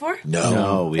campus fun. before?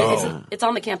 No, It's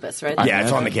on the campus, right? Yeah,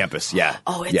 it's on the campus. Yeah.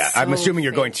 Oh, it's yeah. I'm so assuming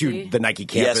you're going fancy. to the Nike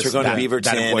campus. Yes, we're going to Beaverton.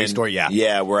 That employee and- store. Yeah.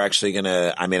 Yeah, we're actually going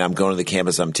to. I mean, I'm going to the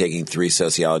campus. I'm taking 3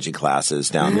 sociology classes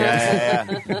down there.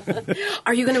 Yeah.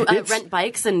 Are you going to rent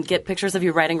bikes and get pictures of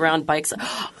you riding around bikes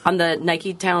on the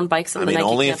Nike Town bikes on I the mean, Nike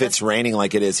only campus? if it's raining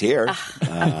like it is here. Of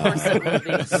course it would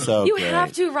be. So You great.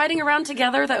 have to riding around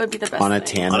together. That would be the best On a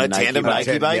thing. tandem On a Nike tandem bike.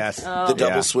 Nike bike, Yes. the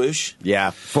double Yeah. swoosh, Yeah,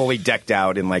 fully decked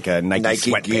out in like a Nike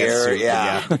sweatpants gear, suit.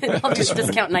 yeah. I'll just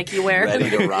discount Nike wear. ready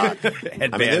to rock.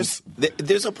 Headbands. I mean,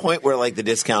 there's a point where like the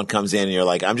discount comes in, and you're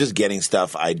like, I'm just getting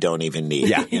stuff I don't even need.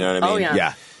 Yeah. You know what I mean? Oh, yeah.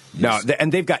 Yeah. No,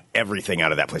 and they've got everything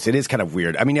out of that place. It is kind of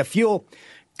weird. I mean, I feel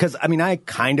because I mean, I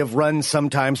kind of run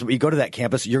sometimes, but you go to that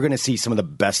campus, you're going to see some of the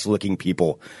best looking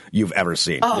people you've ever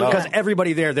seen. Oh, Because yeah.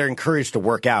 everybody there, they're encouraged to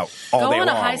work out all Go day on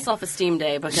long. a high self-esteem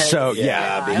day because So,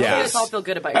 I hope you guys all feel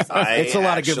good about yourself. It's a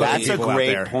lot of good looking That's a people out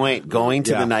great there. point. Going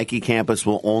to Yeah. the Nike campus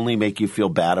will only make you feel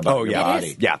bad about Oh, your yeah. body.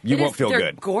 It is. Yeah, you It won't is. feel They're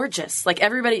good. gorgeous. Like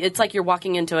everybody, it's like you're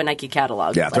walking into a Nike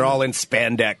catalog. Yeah, Like, they're all in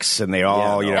spandex, and they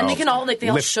all, Yeah. and they can all they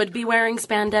all lift- should be wearing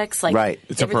spandex. Like Right.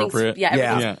 It's everything's- appropriate. Yeah,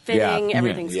 everything's Yeah. fitting. Yeah.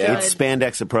 Everything's Yeah. good. It's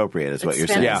spandex appropriate, is what It's you're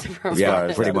saying. Yeah, As far yeah,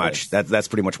 as pretty that much. That's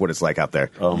pretty much what it's like out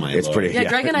there. Oh, my It's Lord. pretty. Yeah,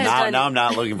 Greg and I have done. Now I'm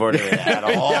not looking forward to it at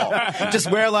all. Just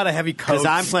wear a lot of heavy coats. Because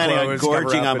I'm planning on clothes, cover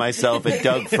gorging up, on and- myself at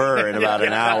Doug Fur in about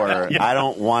an hour. I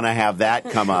don't want to have that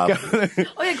come up.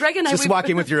 Oh yeah, Greg and I Just we-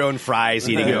 walking with your own fries,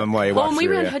 eating them while you Well, walk when we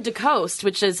through. ran Yeah. Hood to Coast,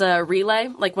 which is a relay,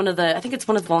 like I think it's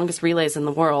one of the longest relays in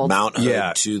the world. Mount Hood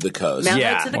Yeah. to the coast. Mount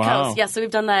Yeah. Hood to the Wow. coast. Yeah, so we've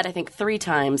done that, I think, 3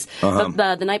 times.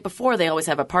 But the night before, they always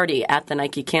have a party at the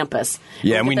Nike campus.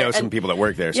 Yeah, and we get there- know some people that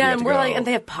work there. So Yeah, we have and to we're go. like, and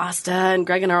they have pasta, and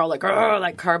Greg and I are all like, oh,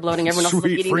 like carb loading. Everyone else is Sweet,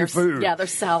 like eating free their food. Yeah, their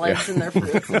salads and their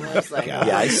fruits. And we're just like,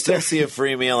 Yeah, I still see a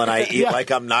free meal, and I eat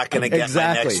like I'm not going to get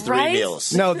Exactly. my next 3 Right?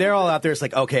 meals. No, they're all out there. It's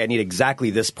like, okay, I need exactly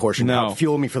this portion. No. Now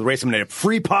fuel me for the race. I'm going to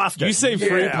free pasta. You say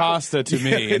free pasta to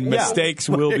me, and mistakes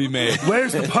will be made.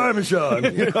 Where's the Parmesan?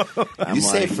 You know? You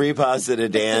say free pasta to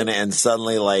Dan, and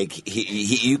suddenly, like,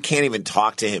 you can't even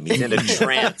talk to him. He's in a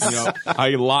trance. You know, I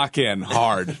lock in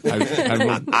hard.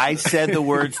 I said the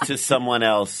words to someone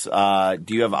else.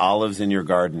 Do you have olives in your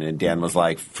garden? And Dan was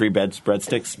like, "Free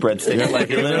breadsticks." Like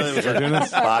it literally was Doing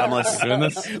this? bottomless. Doing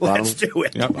this? Let's do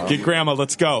it. Yep. Get grandma.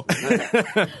 Let's go.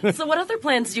 So what other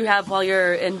plans do you have while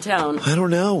you're in town? I don't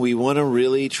know. We want to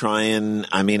really try and,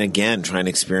 try and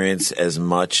experience as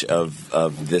much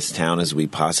of this town as we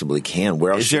possibly can.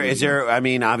 Where else Is there? I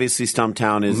mean, obviously,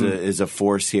 Stumptown is a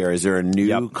force here. Is there a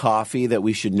new coffee that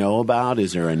we should know about?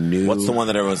 Is there a new? What's the one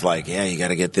that everyone's like, yeah, you got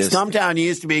to get this? Stumptown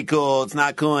used to be cool. It's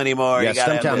not cool anymore. Yeah, You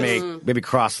gotta have Stumptown this. maybe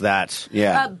cross that.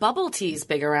 Yeah. Bubble tea's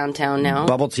big around town now.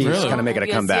 Bubble tea is Really? kind of making a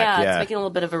Yes, comeback. Yeah, Yeah, it's making a little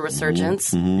bit of a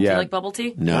resurgence. Do Yeah. you like bubble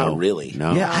tea? No, Not really.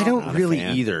 No. Yeah, I don't Not a really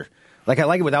fan. either. Like I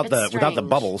like it without It's the strange.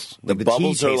 bubbles. The Like, the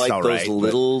bubbles tea are tastes like all those right, but-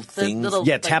 little The things. little-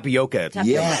 Yeah, like, tapioca.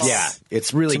 Yes. Yeah,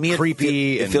 it's really To me,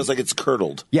 creepy. It and, feels like it's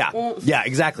curdled. yeah,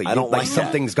 exactly. I don't like that.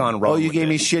 something's gone wrong. Oh, you with gave it.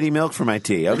 me shitty milk for my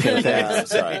tea. Okay, thanks.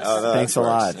 Sorry. Oh, no, Thanks that a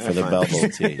lot works. for the Fine. bubble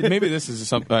tea. Maybe this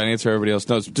is an answer everybody else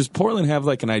knows. Does Portland have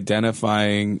like an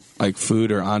identifying like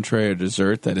food or entree or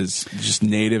dessert that is just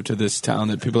native to this town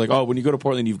that people are like, oh, when you go to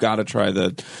Portland, you've got to try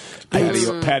the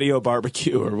patio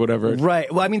barbecue or whatever.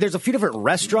 Right. Well, I mean, there's a few different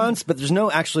restaurants, but there's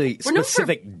no actually We're known for-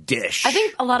 specific dish. I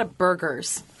think a lot of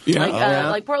burgers. Yeah.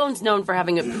 Like Portland's known for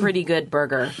having a pretty good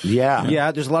burger. Yeah.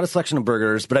 Yeah, there's a lot of selection of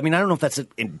burgers, but I mean, I don't know if that's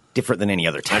different than any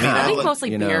other town. I think like,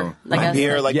 mostly you beer. know, I guess.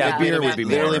 Beer, like Yeah, beer McMiniman, would be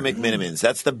more. literally McMinimans.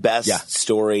 That's the best Yeah.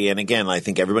 story. And again, I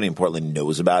think everybody in Portland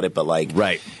knows about it, but like,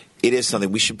 Right. it is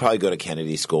something we should probably go to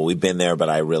Kennedy School. We've been there, but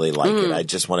I really like it. I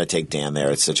just want to take Dan there.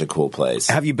 It's such a cool place.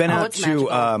 Have you been Oh, out it's to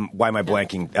magical. why am I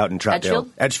blanking out in Troutdale?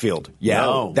 Edgefield. Yeah,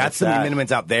 No, that's what's the that?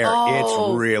 minimums out there.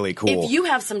 Oh, It's really cool. If you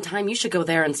have some time, you should go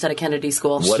there instead of Kennedy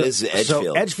School. What is Edgefield?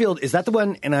 So Edgefield, is that the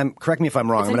one? And correct me if I'm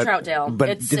wrong. It's in I'm Troutdale. But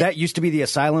It's- did that used to be the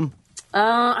asylum?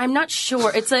 I'm not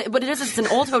sure. It's an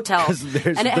old hotel, Because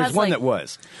there's and it has one like that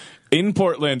was. In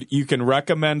Portland, you can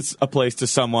recommend a place to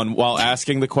someone while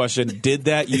asking the question, did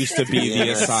that used to be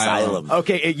the asylum?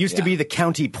 Okay, it used to be the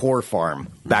county poor farm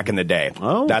back in the day.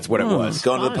 Oh. That's what it was.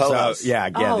 Going to the Poe House. So, yeah,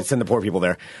 they send the poor people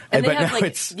there. And but they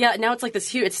have now now it's like this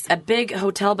huge, it's a big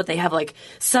hotel, but they have like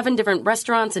 7 different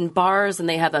restaurants and bars, and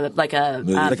they have a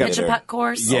pitch a putt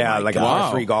course. Yeah, like a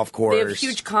par 3 golf course. They have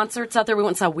huge concerts out there. We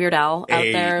went and saw Weird Al out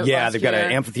there. Yeah, they've got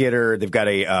an amphitheater. They've got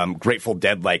a Grateful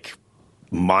Dead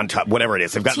montage, whatever it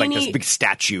is. They've got like this big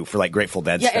statue for like Grateful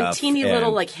Dead stuff. Yeah, and teeny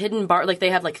little like hidden bar. Like they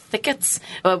have like thickets,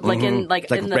 in the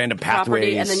random property,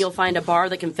 pathways. and then you'll find a bar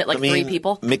that can fit 3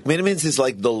 people. McMinimans is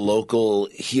like the local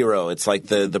hero. It's like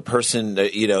the person,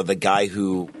 the guy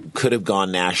who could have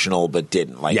gone national but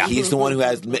didn't. He's the one who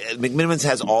has McMinimans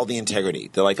has all the integrity.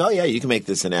 They're like, oh yeah, you can make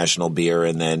this a national beer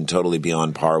and then totally be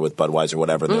on par with Budweiser or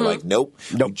whatever. And they're like, nope,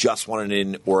 we just want it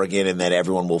in Oregon, and that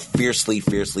everyone will fiercely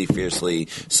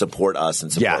support us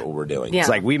and support what we're doing. It's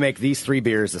like, we make these 3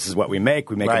 beers. This is what we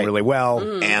make. We make them really well.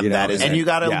 And that is, and you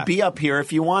got to be up here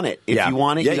if you want it. If you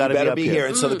want it, you got to be here.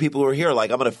 And so the people who are here are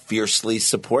like, I'm going to fiercely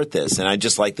support this. And I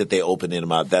just like that they opened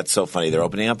them up. That's so funny. They're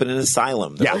opening up in an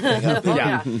asylum. They're opening up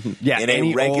in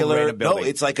a regular. No,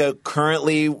 it's like a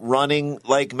currently running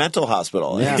mental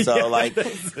hospital. Yeah. And so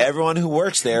everyone who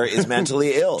works there is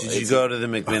mentally ill. Did you go to the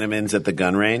McMinimans at the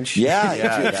gun range?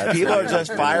 Yeah. People are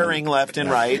just firing left and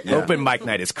right. Yeah. Open mic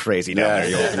night is crazy down there.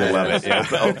 You'll love it. Yeah.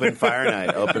 Open fire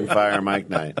night. Open fire mic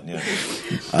night.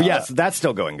 Yeah. So that's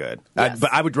still going good. Yes.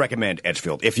 But I would recommend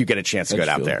Edgefield if you get a chance to go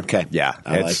out there. Okay. Yeah.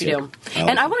 I like it.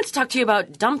 And I wanted to talk to you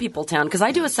about Dumb People Town, because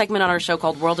I do a segment on our show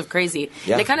called World of Crazy.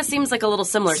 Yeah. And it kind of seems like a little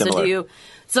similar. So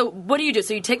what do you do?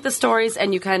 So you take the stories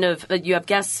and you kind of you have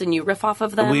guests and you riff off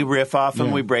of them? We riff off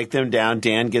them. We break them down.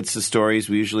 Dan gets the stories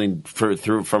we usually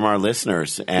through from our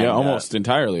listeners. And, almost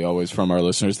entirely always from our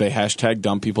listeners. They hashtag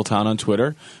Dumb People Town on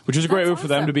Twitter, which is a great way for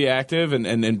them to be active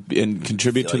and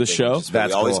contribute to the show. We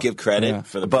always give credit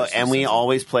for the and we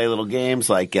always play little games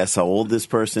like guess how old this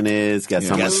person is, guess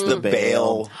the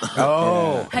bail.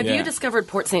 Oh. Have you discovered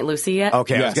Port St. Lucie yet?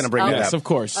 Okay, I was going to bring that up. Yes, of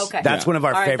course. Okay. That's one of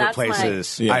our favorite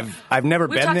places. I've never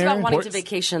been talked there. about wanting to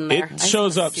vacation there. It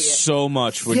shows up so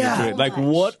much when you're doing it.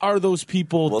 What are those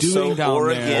people doing down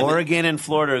there? Oregon and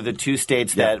Florida are the 2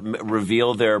 states that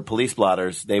reveal their police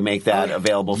blotters. They make that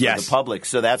available for the public.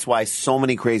 So that's why so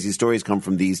many crazy stories come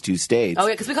from these 2 states. Oh,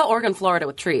 yeah, because we call Oregon, Florida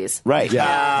with trees. Right.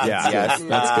 Yeah.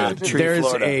 That's good. There's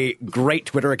Florida. a great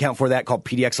Twitter account for that called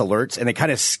PDX Alerts, and they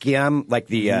kind of skim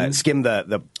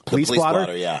the police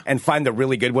blotter and find the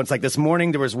really good ones. Like this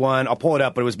morning, there was one. I'll pull it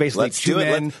up, but it was basically two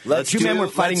men were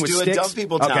fighting with sticks. Let's do a Dumb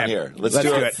People Town here. Let's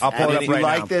do it. I'll pull it up right now. If you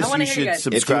like this, you should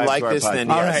subscribe to our podcast.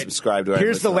 All right. Subscribe to our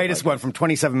Here's the latest one from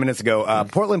 27 minutes ago.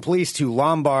 Portland police to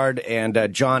Lombard and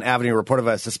John Avenue report of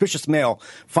a suspicious male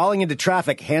falling into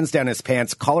traffic, hands down his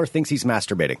pants. Caller thinks he's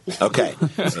masturbating. Okay.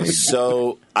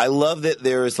 So I love that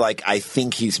there's I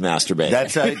think he's masturbating.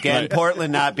 That's, again,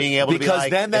 Portland not being able to be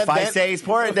like, if I say he's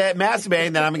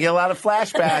masturbating, then I'm going to get a lot of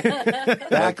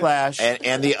backlash.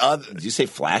 And the other, did you say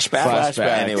flashback? Flashback.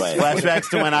 Anyway. Flashbacks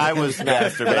to when I was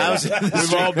masturbating.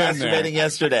 We've all been masturbating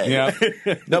yesterday. Yeah.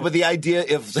 No, but the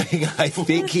idea of saying, I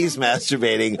think he's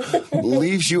masturbating,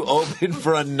 leaves you open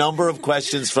for a number of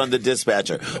questions from the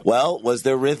dispatcher. Well, was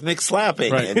there rhythmic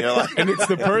slapping? Right. And you're like, and it's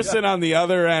the person on the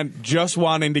other end just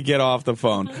wanting to get off the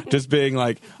phone, just being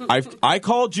like, I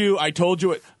called you, I told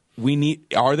you it.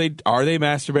 Are they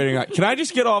masturbating? Can I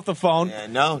just get off the phone?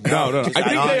 No.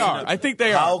 I think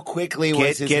they are. How quickly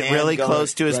was his get hand really going?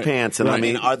 close to his pants? And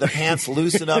are the pants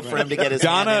loose enough for him to get his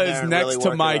Donna hand in there is and next really to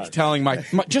work Mike, it out? telling Mike,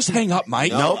 just hang up,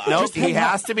 Mike. Nope. He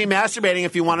has to be masturbating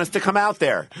if you want us to come out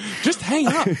there. Just hang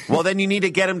up. Well, then you need to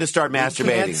get him to start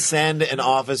masturbating. You can't send an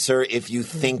officer if you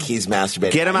think he's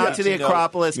masturbating. Get him out to the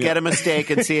Acropolis, get him a steak,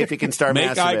 and see if he can start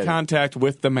Make masturbating. eye contact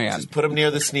with the man. Just put him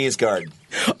near the sneeze guard.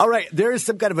 All right, there is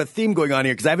some kind of a theme going on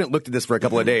here because I haven't looked at this for a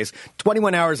couple of days.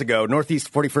 21 hours ago,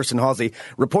 Northeast 41st and Halsey,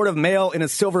 report of male in a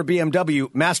silver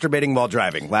BMW masturbating while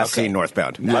driving. Last seen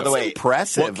northbound. By the way,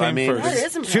 impressive. What came first? That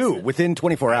is impressive. 2 within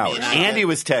 24 hours. Andy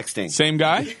was texting. Same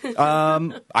guy?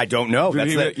 I don't know.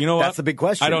 That's the big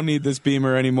question. I don't need this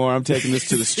Beamer anymore. I'm taking this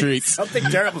to the streets. Something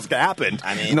terrible's happened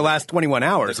in the last 21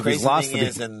 hours. The crazy thing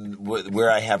is, and where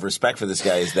I have respect for this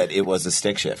guy is that it was a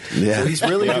stick shift. Yeah. So he's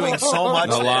really doing so much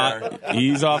A lot.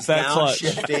 He's off that clutch.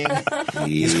 Downshifting.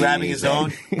 He's grabbing his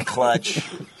own clutch.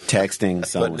 Texting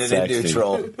someone. Putting it in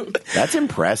neutral. That's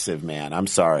impressive, man. I'm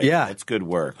sorry. Yeah. That's good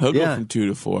work. He'll go from 2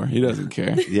 to 4. He doesn't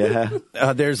care. Yeah.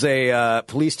 There's a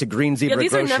police to Green Zebra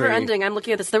these grocery. are never ending. I'm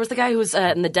looking at this. There was the guy who was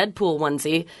in the Deadpool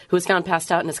onesie who was found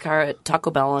passed out in his car at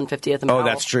Taco Bell on 50th and Powell. Oh,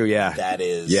 that's true, yeah. That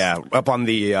is. Yeah, up on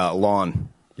the lawn.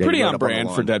 Yeah, Pretty you on rode up brand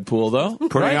the for lawn. Deadpool, though.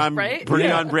 Pretty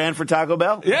on brand for Taco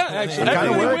Bell. Yeah, actually, that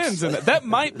really wins. And that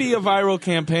might be a viral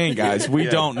campaign, guys. We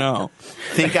don't know.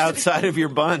 Think outside of your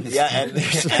buns. Yeah, and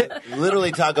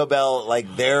literally Taco Bell,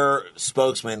 like their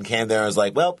spokesman came there and was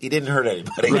like, "Well, he didn't hurt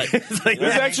anybody." Right. It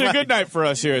was actually a good night for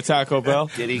us here at Taco Bell.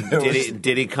 Did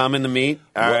he come in the meat?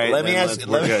 All right. Let me ask.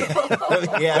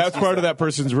 That's part of that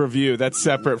person's review. That's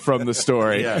separate from the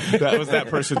story. Yeah. That was that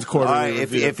person's quarterly All right,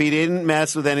 review. if he didn't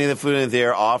mess with any of the food in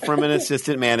there, offer him an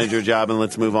assistant manager job and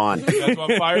let's move on. You guys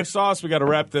want fire sauce? We got to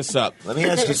wrap this up. Let me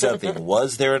ask you something.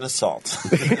 Was there an assault?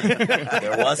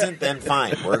 There wasn't, then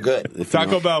fine. We're good.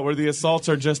 Taco Bell, where the assaults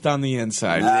are just on the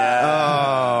inside.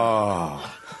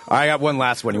 Oh. I got one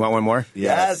last one. You want one more?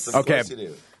 Yes, of Okay. course you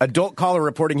do. Adult caller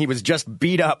reporting he was just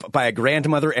beat up by a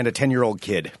grandmother and a 10-year-old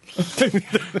kid.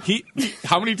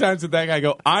 How many times did that guy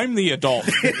go, I'm the adult?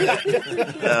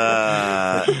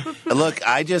 Look,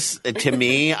 to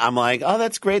me, I'm like, oh,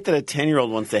 that's great that a 10-year-old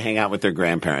wants to hang out with their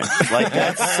grandparents. Like,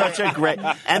 that's such a great,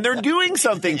 and they're doing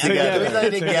something together.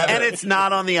 And it's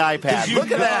not on the iPad.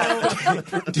 Look at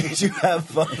that. Did you have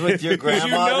fun with your Did grandma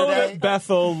you know today? that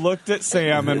Bethel looked at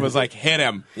Sam and was like, hit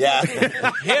him. Yeah.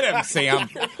 Hit him, Sam.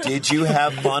 Did you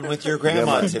have fun with your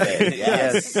grandma today?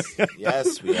 Yes.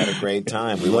 Yes, we had a great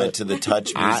time. We went to the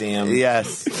Touch Museum.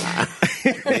 Yes.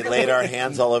 We laid our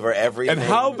hands all over everything. And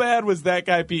how bad was that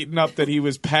guy beaten up that he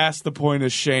was past the point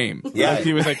of shame? Yeah. Like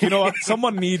he was like, you know what?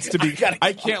 Someone needs to be.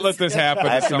 I can't let this happen.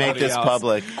 I have to make somebody this else.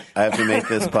 public. I have to make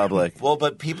this public. Well,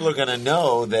 but people are going to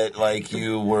know that, like,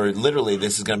 you were literally,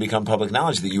 this is going to become public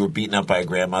knowledge that you were beaten up by a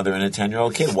grandmother and a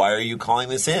 10-year-old kid. Why are you calling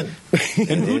this in?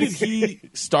 And who did he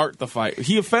start the fight?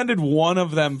 He offended one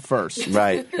of them first.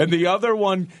 Right. And the other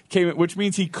one came, which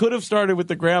means he could have started with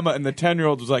the grandma, and the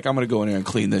 10-year-old was like, I'm going to go in here and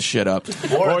clean this shit up.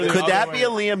 Or could that be a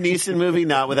Liam Neeson movie,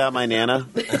 Not Without My Nana?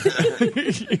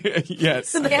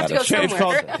 Yes. They have to go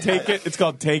somewhere. It's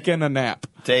called Taking a Nap.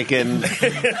 Taken.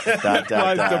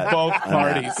 Applies to both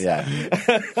parties. Yeah.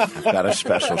 Got a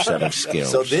special set of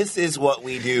skills. So this is what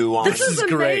we do on This is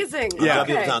amazing. Yeah.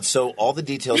 Okay. So all the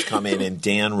details come in, and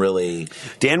Dan really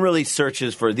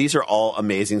searches for, these are all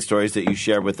amazing stories that you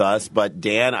share with us, but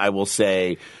Dan, I will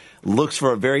say, looks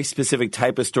for a very specific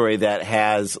type of story that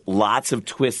has lots of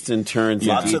twists and turns and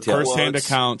Lots of details. First-hand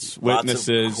accounts, Lots of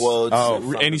witnesses,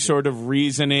 quotes. any sort of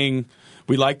reasoning.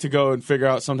 We like to go and figure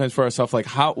out sometimes for ourselves, like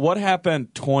what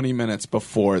happened 20 minutes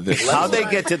before this. How'd they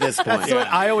get to this point? That's what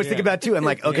I always think about, too. I'm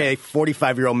like, okay,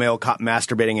 45-year-old male caught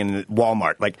masturbating in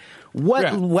Walmart. Like,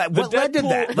 what led to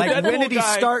that? Like, when did he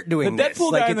start doing the this?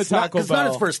 Deadpool Like, guy in the Taco Bell. it's not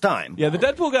his first time. Yeah, the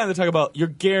Deadpool guy in the Taco Bell, you're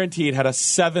guaranteed had a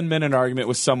 7-minute argument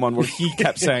with someone where he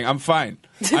kept saying, I'm fine.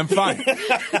 I'm fine.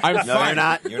 I'm No, fine. you're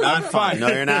not. You're not I'm fine. No,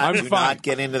 you're not. I'm Do fine. not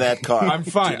get into that car. I'm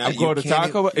fine. Do not- I'm going to you can't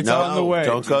Taco Bell. It's no, on the way.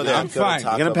 don't go there. I'm Go to fine.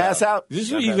 Taco You're going to pass Bell. out? This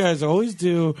is what you guys always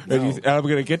do. And I'm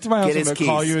going to get to my house. Get I'm his going to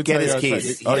call keys. you and Get tell his you I was keys.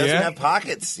 right. He Oh, doesn't yeah? have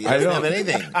pockets. He I doesn't don't. have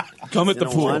anything. Come at the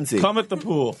in a pool. onesie. Come at the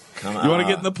pool. Come You want to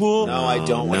get in the pool? No, I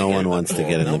don't want No to get one in the wants to pool.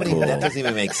 get in the Nobody- pool. That doesn't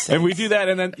even make sense. And we do that,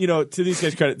 and then, to these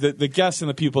guys' credit, the guests and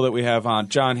the people that we have on,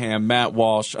 John Hamm, Matt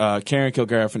Walsh, Karen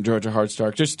Kilgariff, and Georgia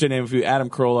Hardstark, just to name a few, Adam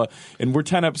Carolla, and we're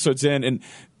 10 episodes in, and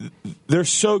they're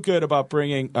so good about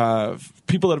bringing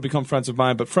people that have become friends of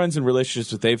mine, but friends and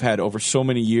relationships that they've had over so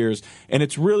many years, and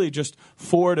it's really just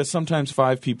 4 to sometimes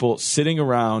 5 people sitting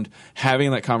around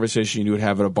having that conversation you would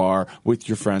have at a bar with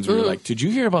your friends, where you're like, did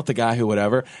you hear about the guy who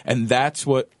whatever? And that's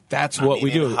what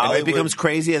we do. And it becomes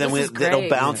crazy, and then This is it'll great.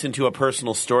 bounce into a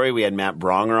personal story. We had Matt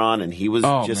Bronger on, and he was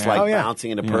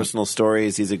bouncing into personal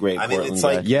stories. He's a great I mean, Portland it's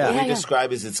like guy. what we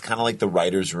describe is it's kind of like the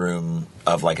writer's room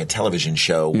of like a television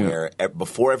show where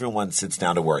before everyone sits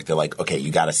down to work, they're like, okay,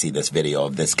 you got to see this video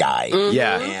of this guy.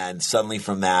 Yeah. And suddenly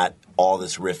from that, all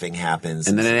this riffing happens.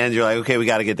 And then at the end, you're like, okay, we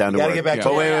got to get down to gotta work. get back to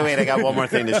But work. wait, I got one more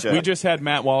thing to show. We just had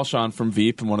Matt Walsh on from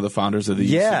Veep and one of the founders of the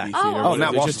Yeah. UCB Oh. Theater. Oh, Matt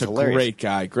He's Walsh just is a hilarious.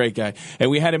 great guy.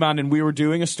 And we had him on, and we were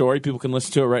doing a story. People can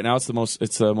listen to it right now. It's the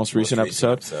most recent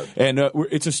episode. And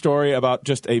it's a story about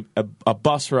just a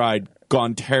bus ride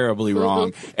gone terribly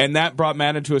wrong. And that brought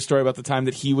Matt into a story about the time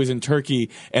that he was in Turkey,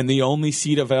 and the only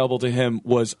seat available to him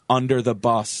was under the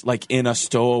bus, like in a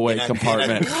stowaway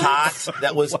compartment. In a cot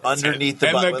that was underneath the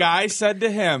And bus. the guy said to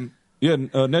him,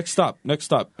 next stop.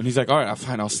 And he's like, all right,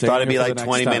 fine, I'll stay Thought it'd here be for like the next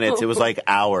 20 stop. minutes. It was like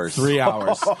hours. 3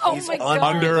 hours. Oh my God.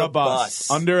 Under the a bus.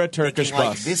 Under a Turkish Thinking,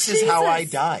 like, bus. this is how I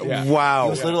die. Yeah. Wow. He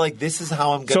was literally like, this is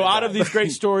how I'm going to So die. out of these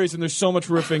great stories, and there's so much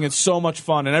riffing and so much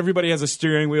fun, and everybody has a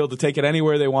steering wheel to take it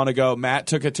anywhere they want to go. Matt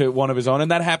took it to one of his own,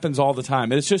 and that happens all the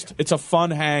time. And it's a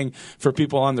fun hang for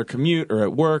people on their commute or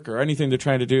at work or anything they're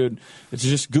trying to do. And it's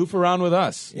just goof around with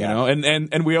us, you know.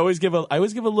 And we always I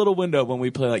always give a little window when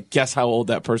we play, like, guess how old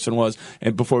that person was. was,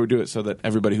 and before we do it, so that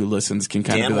everybody who listens can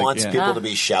kind of Dan be like, wants people to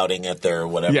be shouting at their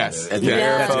whatever. Yes. At Yeah.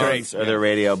 their That's earphones or their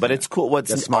radio. But it's cool.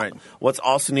 What's smart. What's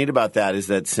also neat about that is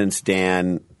that since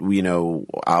Dan, we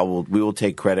will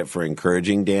take credit for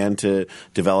encouraging Dan to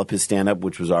develop his stand-up,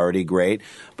 which was already great.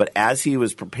 But as he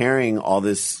was preparing all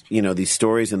this, these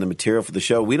stories and the material for the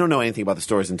show, we don't know anything about the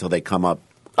stories until they come up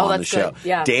on the show. Good.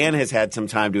 Yeah. Dan has had some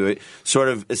time to sort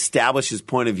of establish his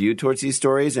point of view towards these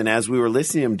stories, and as we were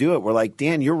listening to him do it, we're like,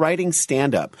 Dan, you're writing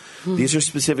stand-up. These are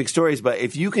specific stories, but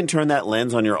if you can turn that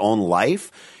lens on your own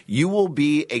life, you will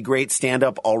be a great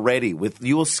stand-up already.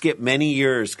 You will skip many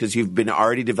years because you've been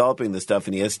already developing this stuff,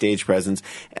 and he has stage presence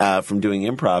from doing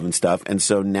improv and stuff. And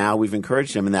so now we've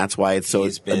encouraged him, and that's why it's so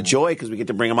a joy because we get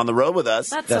to bring him on the road with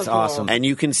us. That's so cool. Awesome. And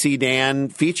you can see Dan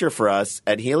feature for us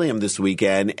at Helium this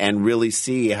weekend and really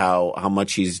see how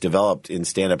much he's developed in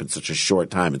stand-up in such a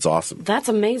short time. It's awesome. That's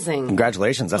amazing.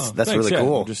 Congratulations. That's thanks, really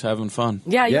cool. We're just having fun.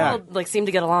 Yeah, you all seem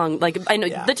to get along. Like I know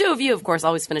the two of you, of course,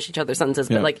 always finish each other's sentences,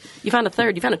 but like you found a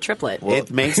third, you found a triplet.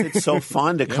 It makes it so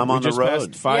fun to come on the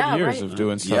road. 5 years of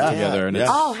doing stuff together, and it's,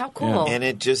 how cool! And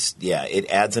it just it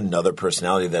adds another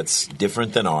personality that's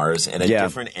different than ours and a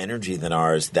different energy than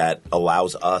ours that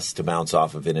allows us to bounce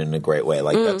off of it in a great way.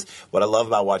 Like that's what I love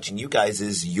about watching you guys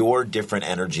is your different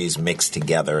energies mixed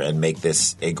together and make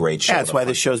this a great show. Yeah, that's why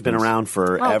this show's been around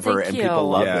forever and people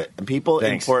love it. And people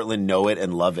in Portland know it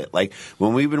and love it. Like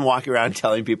when we've been walking around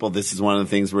telling people this is one of the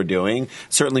things we're doing,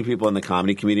 certainly people in the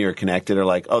comedy community are connected are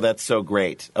like, oh, that's so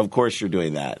great. Of course you're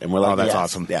doing that. And we're like, that's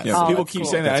awesome. Yes. Yeah, people keep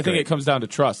saying that. I think it comes down to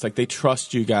trust. Like they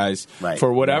trust you guys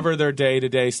for whatever their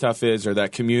day-to-day stuff is or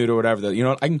that commute or whatever.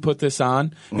 That, I can put this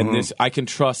on and this I can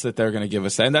trust that they're going to give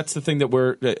us that. And that's the thing that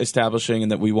we're establishing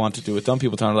and that we want to do with Dumb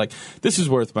People Town. Like, this is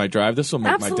worth my drive. This will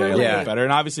make my day a little bit better.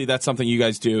 And obviously that's something you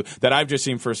guys do that I've just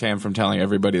seen firsthand from telling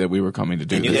everybody that we were coming to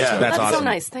do this. That's awesome. so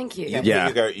nice. Thank you. You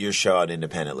got your show out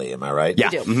independently, am I right?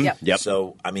 Yeah. You do. Yep.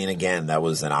 So, I mean, again, that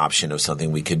was an option of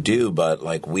something we could do, but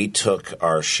like we took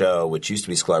our show, which used to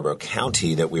be Sklar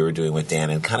County that we were doing with Dan,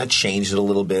 and kind of changed it a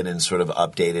little bit and sort of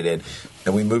updated it,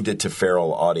 and we moved it to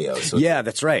Feral Audio. So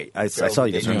that's right. I saw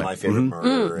you guys doing My Favorite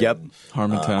Murder. And,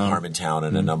 Harmontown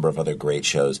and a number of other great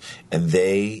shows. And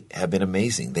they have been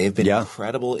amazing. They have been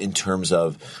incredible in terms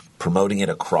of promoting it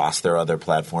across their other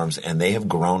platforms, and they have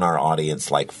grown our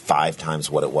audience like 5 times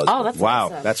what it was. Oh, that's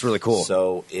awesome. That's really cool.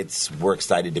 So we're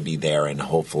excited to be there and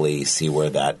hopefully see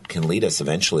where that can lead us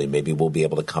eventually. Maybe we'll be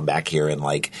able to come back here and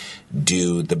like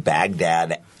do the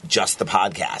Baghdad just the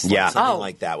podcast. Something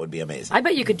like that would be amazing. I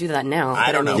bet you could do that now.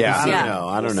 I don't know.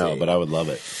 I don't know, but I would love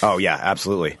it. Oh yeah,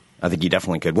 absolutely. I think you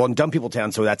definitely could. Well, in Dumb People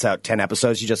Town, so that's out 10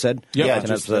 episodes, you just said? Yeah,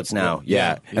 10 episodes now.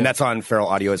 Yeah. And that's on Feral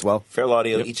Audio as well? Feral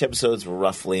Audio. Each episode's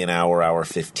roughly an hour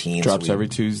 15. Drops every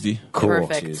Tuesday. Cool.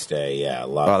 Perfect. Tuesday, a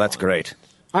lot of that's fun. great.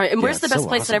 All right, and where's the best so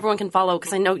place awesome. that everyone can follow?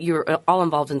 Because I know you're all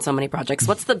involved in so many projects.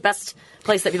 What's the best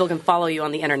place that people can follow you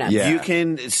on the internet? Yeah. You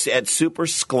can at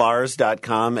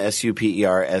supersklars.com,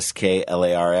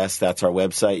 SUPERSKLARS. That's our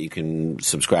website. You can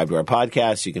subscribe to our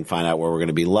podcast. You can find out where we're going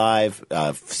to be live,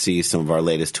 see some of our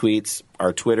latest tweets.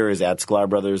 Our Twitter is at Sklar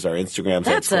Brothers. Our Instagram's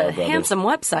at That's Sklar a Brothers. handsome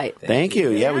website. Thank you.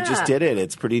 Yeah, we just did it.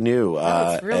 It's pretty new.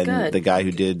 it's real and good. the guy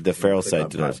who did the Feral site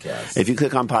did it. If you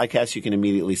click on podcasts, you can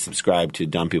immediately subscribe to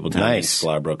Dumb People Town and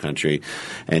Sklar Bro Country.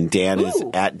 And Dan is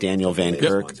at Daniel Van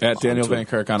Kirk. At Daniel Van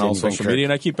Kirk on all social media.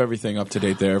 And I keep everything up to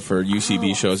date there for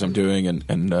UCB shows I'm doing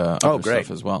and other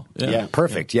stuff as well. Yeah.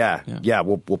 Perfect. Yeah.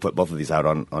 We'll put both of these out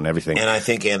on everything. And I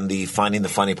think in the Finding the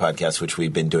Funny podcast, which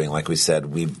we've been doing, like we said,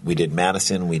 we did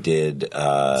Madison, we did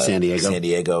San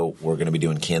Diego. We're going to be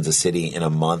doing Kansas City in a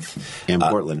month. And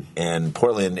Portland. And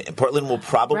Portland will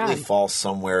probably fall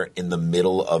somewhere in the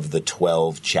middle of the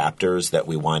 12 chapters that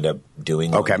we wind up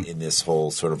doing in this whole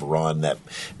sort of run that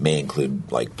may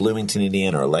include like Bloomington,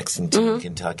 Indiana, or Lexington,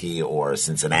 Kentucky, or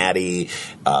Cincinnati,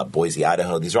 Boise,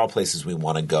 Idaho. These are all places we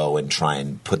want to go and try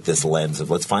and put this lens of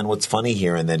let's find what's funny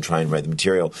here and then try and write the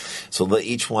material. So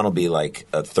each one will be like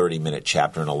a 30-minute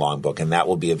chapter in a long book, and that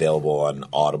will be available on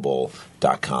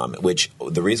Audible.com, which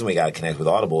the reason we got to connect with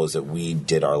Audible is that we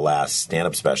did our last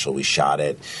stand-up special. We shot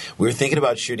it. We were thinking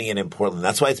about shooting it in Portland.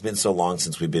 That's why it's been so long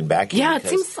since we've been back here. Yeah, it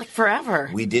seems like forever.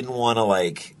 We didn't want to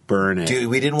burn it.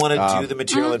 We didn't want to do the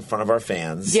material in front of our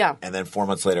fans. Yeah. And then 4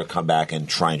 months later come back and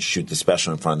try and shoot the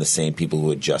special in front of the same people who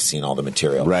had just seen all the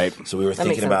material. Right. So we were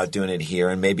thinking about doing it here,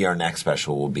 and maybe our next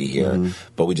special will be here.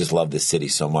 But we just love this city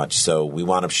so much. So we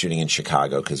wound up shooting in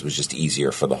Chicago because it was just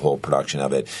easier for the whole production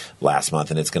of it last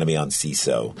month. And it's going to be on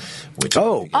Paradiso. Which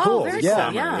cool. Very Yeah.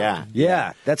 cool. yeah.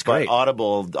 Yeah, that's great. But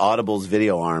Audible's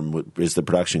video arm is the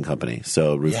production company.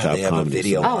 So Rooftop they have Comedy. a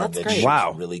video Oh, arm that's that great. shows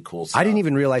Wow. really cool stuff. I didn't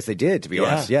even realize they did, to be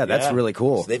honest. Yeah, that's really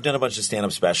cool. So they've done a bunch of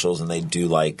stand-up specials, and they do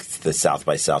like the South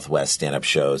by Southwest stand-up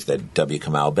shows that W.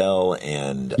 Kamau Bell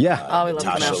and we love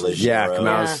Natasha Kamau. Leggero Yeah,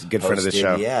 Kamau's a good friend of the hosted.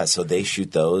 show. Yeah, so they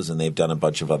shoot those, and they've done a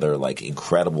bunch of other like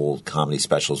incredible comedy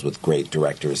specials with great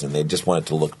directors, and they just want it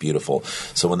to look beautiful.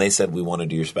 So when they said we want to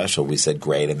do your special, we said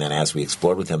great. And then as we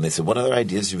explored with them, they said, "What other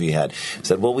ideas have you had?" I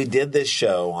said, "Well, we did this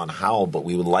show on Howl, but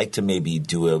we would like to maybe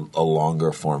do a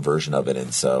longer form version of it."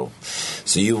 And so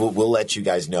we'll let you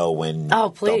guys know when. Oh,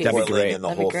 please. That'd be Portland great. and the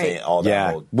That'd be whole great. thing. All that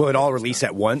Yeah. whole- Will it all release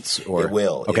at once? Or? It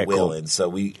will. Okay, it will. cool. And so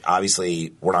we're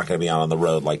not going to be out on the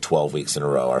road like 12 weeks in a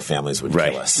row. Our families would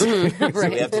Right. kill us. So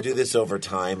we have to do this over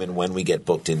time and when we get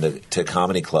booked into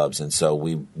comedy clubs. And so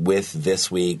with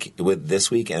this week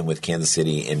and with Kansas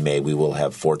City in May, we will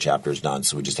have 4 chapters done.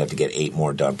 So we just have to get 8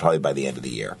 more done probably by the end of the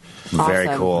year. Very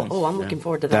Awesome. cool. Oh, I'm looking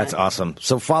forward to that. That's awesome.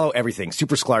 So follow everything.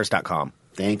 Supersklars.com.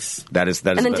 Thanks. That is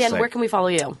And the then, best Dan, site. where can we follow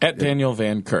you? At Daniel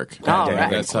Van Kirk. All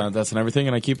right. That's on everything,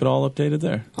 and I keep it all updated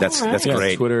there. That's Yeah,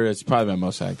 great. Twitter is probably my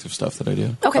most active stuff that I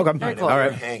do. Okay, Okay. very cool. All We're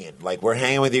right. hanging. Like, we're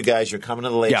hanging with you guys. You're coming to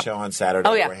the Late Yeah. Show on Saturday.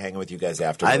 Oh, yeah. We're hanging with you guys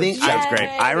afterwards. I think Sounds great.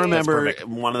 I remember That's perfect.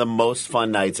 one of the most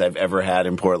fun nights I've ever had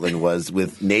in Portland was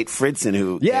with Nate Fritzen,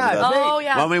 who Yeah, came with us. Oh,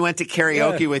 yeah. when we went to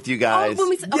karaoke with you guys. Oh,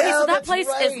 so that that's place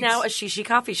right. is now a Shishi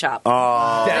coffee shop.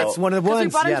 That's one of the Because we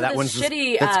ones. brought Yeah, into that this one's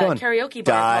shitty that's gone. karaoke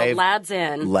bar Dive. called Lads Inn.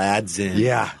 Lads in.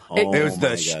 Yeah. Oh, it was my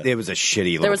God. it was a shitty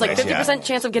little There was like place, 50%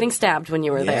 chance of getting stabbed when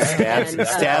you were there. Stabs, And,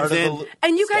 stabs in.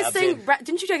 and you guys Stabs sang, in.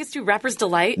 didn't you guys do Rapper's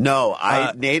Delight? No,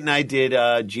 Nate and I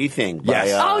did G Thing.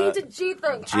 Yes. By, Oh, you did G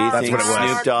Thing. G Thing, what it was.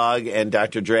 Snoop Dogg and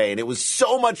Dr. Dre, and it was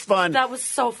so much fun. That was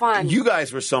so fun. You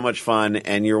guys were so much fun,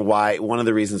 and you're one of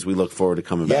the reasons we look forward to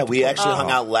coming back. Yeah, to we Portland. actually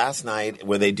hung out last night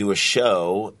where they do a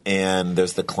show, and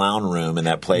there's the clown room in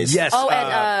that place. Yes. Oh,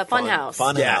 at Funhouse.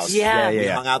 Funhouse. Yes. Yeah. We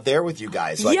Yeah. hung out there with you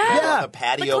guys. Like, Yeah. we were on the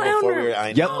patio The clown before we room. were. I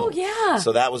Yep. know. Oh, yeah.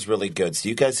 So that was really good. So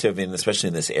you guys have been, especially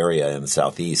in this area in the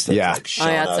southeast, have, Yeah. like, shown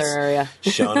Oh, yeah, it's us, our area.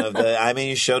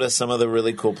 you showed us some of the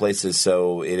really cool places.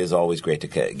 So it is always great to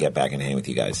get back and hang with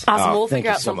you guys. Awesome. Oh, We'll thank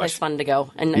figure you out so someplace much. fun to go.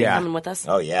 And are you Yeah. coming with us?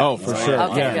 Oh yeah. Oh, for sure.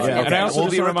 Okay, Yeah, good, yeah. good. And I also We'll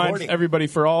just be want to remind recording. everybody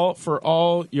for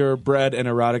all your bread and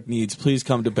erotic needs, please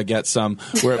come to Baguette Some.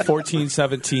 We're at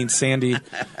 1417 Sandy.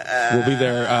 We'll be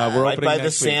there. We're Right opening by the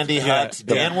next week. Sandy Yeah. Hut.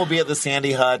 Dan will be at the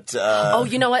Sandy Hut. Oh,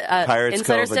 you know what? Pirates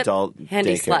Insider Cove tip, Adult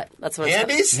handy Daycare. slut. That's what it's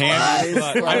Handy Handy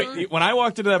Slut. slut. When I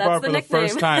walked into that That's bar the for the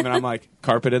first nickname. time, and I'm like,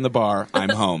 carpet in the bar, I'm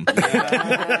home.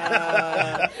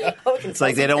 It's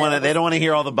like they don't want to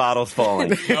hear all the bottles falling.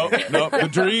 Nope, the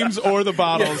dreams or the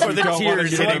bottles. or the You don't wanna tears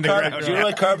get hitting the on ground. Do you know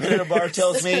what carpet in a bar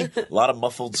tells me? A lot of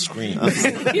muffled screams.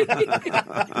 Oh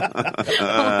my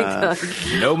God.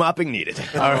 No mopping needed.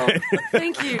 All right.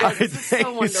 Thank you All guys. right, This is so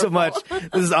thank you so wonderful.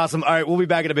 much. This is awesome. All right, we'll be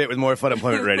back in a bit with more Fun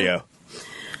Employment Radio.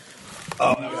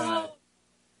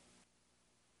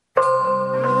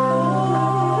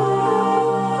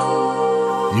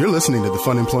 You're listening to the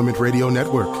Fun Employment Radio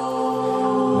Network.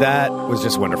 That was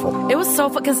just wonderful. It was so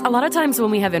fun because a lot of times when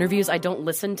we have interviews, I don't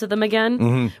listen to them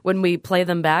again when we play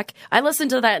them back. I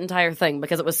listened to that entire thing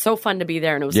because it was so fun to be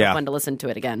there and it was so Yeah. fun to listen to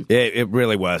it again. It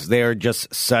really was. They are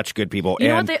just such good people. You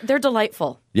know and what? They're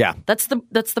delightful. yeah, That's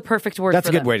the perfect word. that's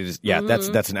for a good them. way to. Yeah,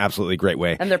 that's an absolutely great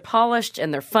way. And they're polished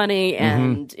and they're funny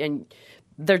and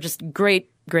they're just great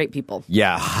people.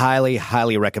 Yeah,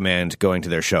 highly recommend going to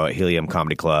their show at Helium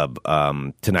Comedy Club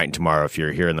tonight and tomorrow. If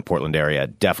you're here in the Portland area,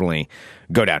 definitely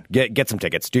go down, get some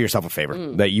tickets. Do yourself a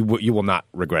favor. That you will not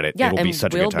regret it. Yeah, It'll be and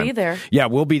such a we'll good time. be there. Yeah,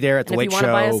 we'll be there at the And if late you want to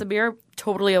show. buy us a beer,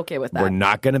 totally okay with that. We're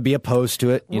not going to be opposed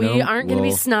to it. We aren't going to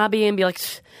be snobby and be like,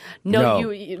 No.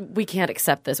 we can't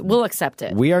accept this. We'll accept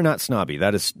it. We are not snobby.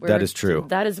 That is true.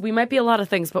 We might be a lot of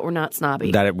things, but we're not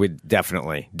snobby. That it would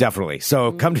definitely.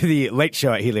 So come to the late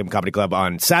show at Helium Comedy Club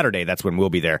on Saturday. That's when we'll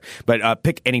be there. But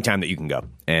pick any time that you can go,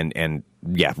 and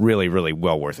yeah, really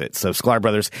well worth it. So Sklar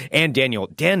Brothers and Daniel.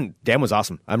 Dan was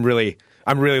awesome. I'm really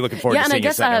looking forward to and I seeing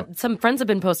guess his some friends have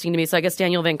been posting to me. So I guess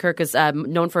Daniel Van Kirk is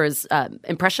known for his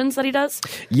impressions that he does.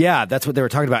 Yeah, that's what they were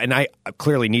talking about. And I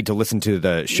clearly need to listen to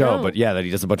the show. No. But yeah, that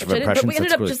he does a bunch of But we impressions. ended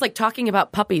That's up really- just like talking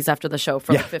about puppies after the show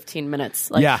for like 15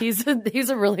 minutes. Like Yeah. he's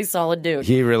a really solid dude.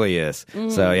 He really is.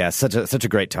 So yeah, such a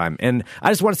great time. And I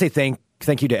just want to say thank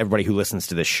you to everybody who listens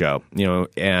to this show.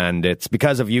 And it's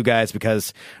because of you guys,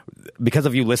 because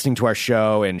of you listening to our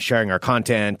show and sharing our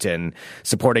content and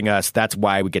supporting us. That's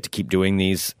why we get to keep doing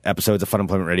these episodes of Fun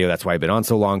Employment Radio. That's why I've been on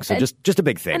so long. So just a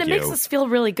big thank you. And it makes us feel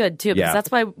really good too, because Yeah.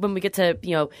 that's why when we get to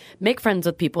make friends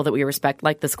with people that we respect,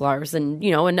 like the Sklars, and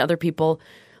and other people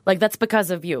Like, that's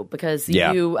because of you, because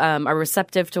you are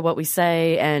receptive to what we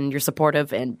say and you're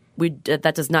supportive, and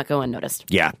that does not go unnoticed.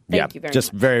 Yeah. Thank you very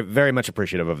Just much. very, very much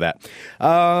appreciative of that.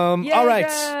 All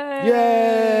right.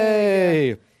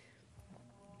 Yay!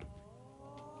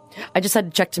 I just had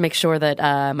to check to make sure that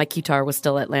my keytar was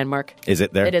still at Landmark. Is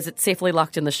it there? It is. It's safely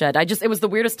locked in the shed. It was the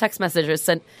weirdest text message I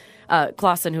sent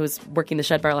Clausen, who was working the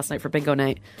shed bar last night for bingo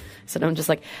night. So I'm just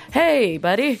like, hey,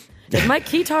 buddy, is my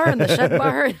keytar in the shed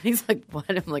bar? And he's like, what?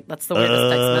 I'm like, that's the weirdest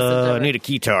text message ever. I need a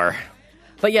keytar.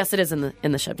 But yes, it is in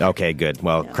the ship. Okay, good.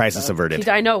 Well, crisis averted.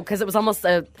 I know, because it was almost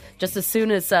just as soon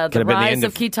as the rise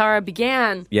of Kitara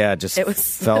began. Yeah, it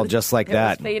fell just like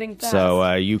that. It was fading fast.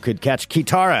 So you could catch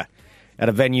Kitara at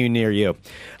a venue near you.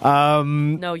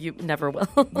 No, you never will.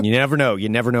 You never know. You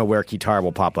never know where Kitara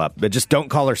will pop up. But just don't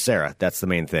call her Sarah. That's the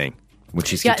main thing. When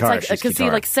she's Kitara, she's because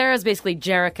Kitara. Sarah's basically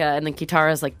Jerica, and then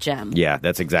Kitara's like Gem. Yeah,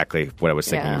 that's exactly what I was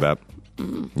thinking about.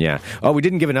 Yeah. Oh, we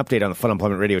didn't give an update on the Fun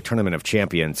Employment Radio Tournament of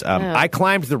Champions. I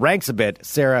climbed the ranks a bit.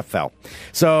 Sarah fell.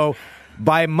 So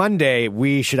by Monday,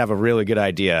 we should have a really good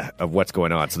idea of what's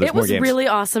going on. So there's more games. It was really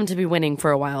awesome to be winning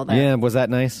for a while there. Yeah, was that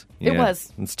nice? It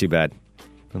was. That's too bad.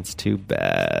 That's too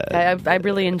bad. I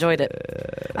really enjoyed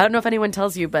it. I don't know if anyone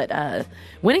tells you, but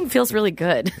winning feels really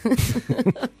good.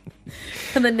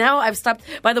 And then now I've stopped.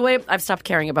 By the way, I've stopped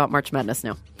caring about March Madness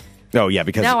now. Oh, yeah,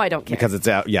 because now I don't care. Because it's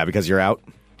out. Yeah, because you're out.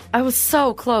 I was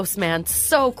so close, man.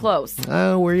 So close.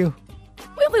 Oh, were you?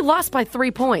 We only lost by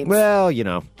 3 points. Well, you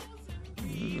know.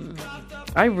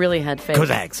 I really had faith. Go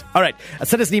Zags. All right.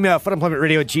 Send us an email,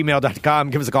 funemploymentradio@gmail.com.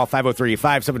 Give us a call,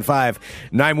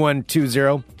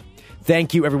 503-575-9120.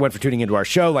 Thank you, everyone, for tuning into our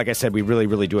show. Like I said, we really,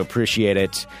 really do appreciate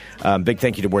it. Big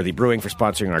thank you to Worthy Brewing for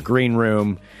sponsoring our green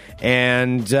room.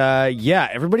 And,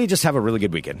 everybody just have a really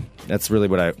good weekend. That's really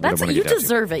what I want to get You down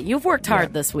deserve it. You've worked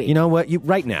hard this week. You know what?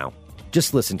 Right now,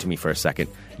 just listen to me for a second.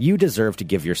 You deserve to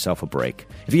give yourself a break.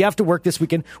 If you have to work this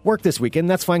weekend, work this weekend.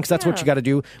 That's fine, because that's what you got to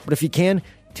do. But if you can,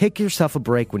 take yourself a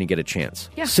break when you get a chance.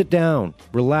 Yeah. Sit down.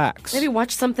 Relax. Maybe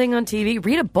watch something on TV.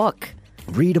 Read a book.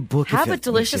 Read a book. Have a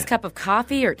delicious cup of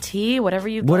coffee or tea, whatever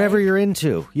you Whatever you're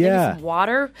into. Yeah. Maybe some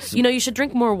water. You should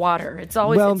drink more water. It's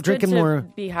always drinking good to more.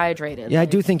 be hydrated. Yeah, I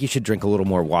do think you should drink a little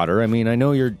more water. I mean, I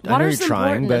know you're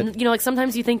trying, but and,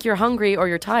 sometimes you think you're hungry or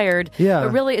you're tired. Yeah.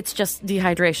 But really, it's just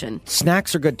dehydration.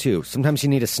 Snacks are good too. Sometimes you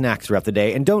need a snack throughout the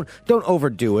day, and don't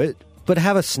overdo it. But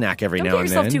have a snack every now and then. Don't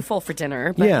get yourself too full for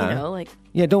dinner. But,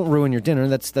 don't ruin your dinner.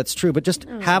 That's true. But just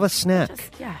have a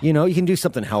snack. You can do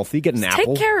something healthy. Get an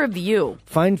apple. Take care of you.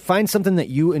 Find something that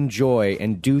you enjoy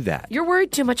and do that. You're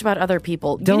worried too much about other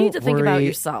people. You need to think about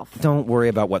yourself. Don't worry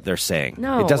about what they're saying.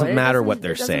 No, it doesn't matter what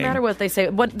they're saying. It doesn't matter what they say.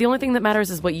 The only thing that matters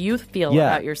is what you feel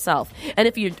about yourself. And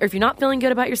if you're not feeling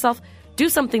good about yourself, do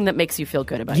something that makes you feel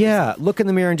good about yourself. Yeah, look in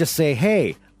the mirror and just say,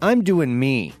 "Hey, I'm doing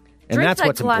me." And Drink that's that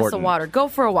what's glass important. of water. Go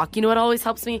for a walk. You know what always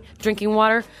helps me? Drinking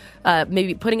water.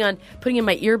 Maybe putting in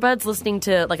my earbuds, listening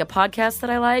to like a podcast that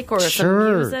I like, or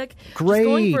some music. Great. Just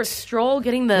going for a stroll,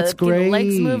 getting the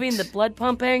legs moving, the blood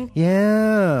pumping.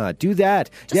 Yeah, do that.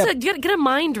 Just get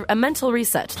a mental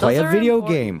reset. Play a video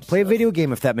game. Play a video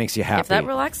game if that makes you happy. If that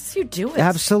relaxes you, do it.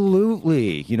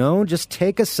 Absolutely. just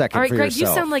take a second for yourself. All right, Greg, you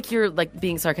sound like you're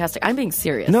being sarcastic. I'm being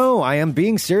serious. No, I am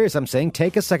being serious. I'm saying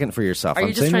take a second for yourself. Are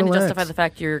you just trying to justify the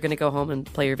fact you're going to go home and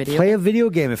play your video game? Play a video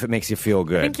game if it makes you feel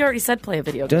good. I think you already said play a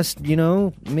video game. Just,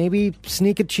 maybe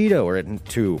sneak a Cheeto or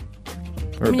two.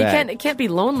 It can't be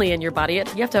lonely in your body.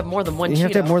 You have to have more than one Cheeto. You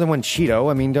have to have more than one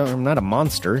Cheeto. I mean, I'm not a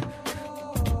monster.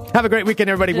 Have a great weekend,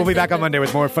 everybody. We'll be back on Monday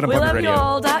with more Fun Employment Radio.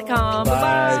 WeLoveYourall.com.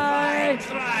 Bye.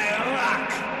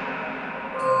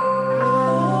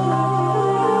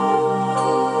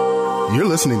 You're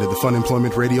listening to the Fun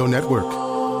Employment Radio Network.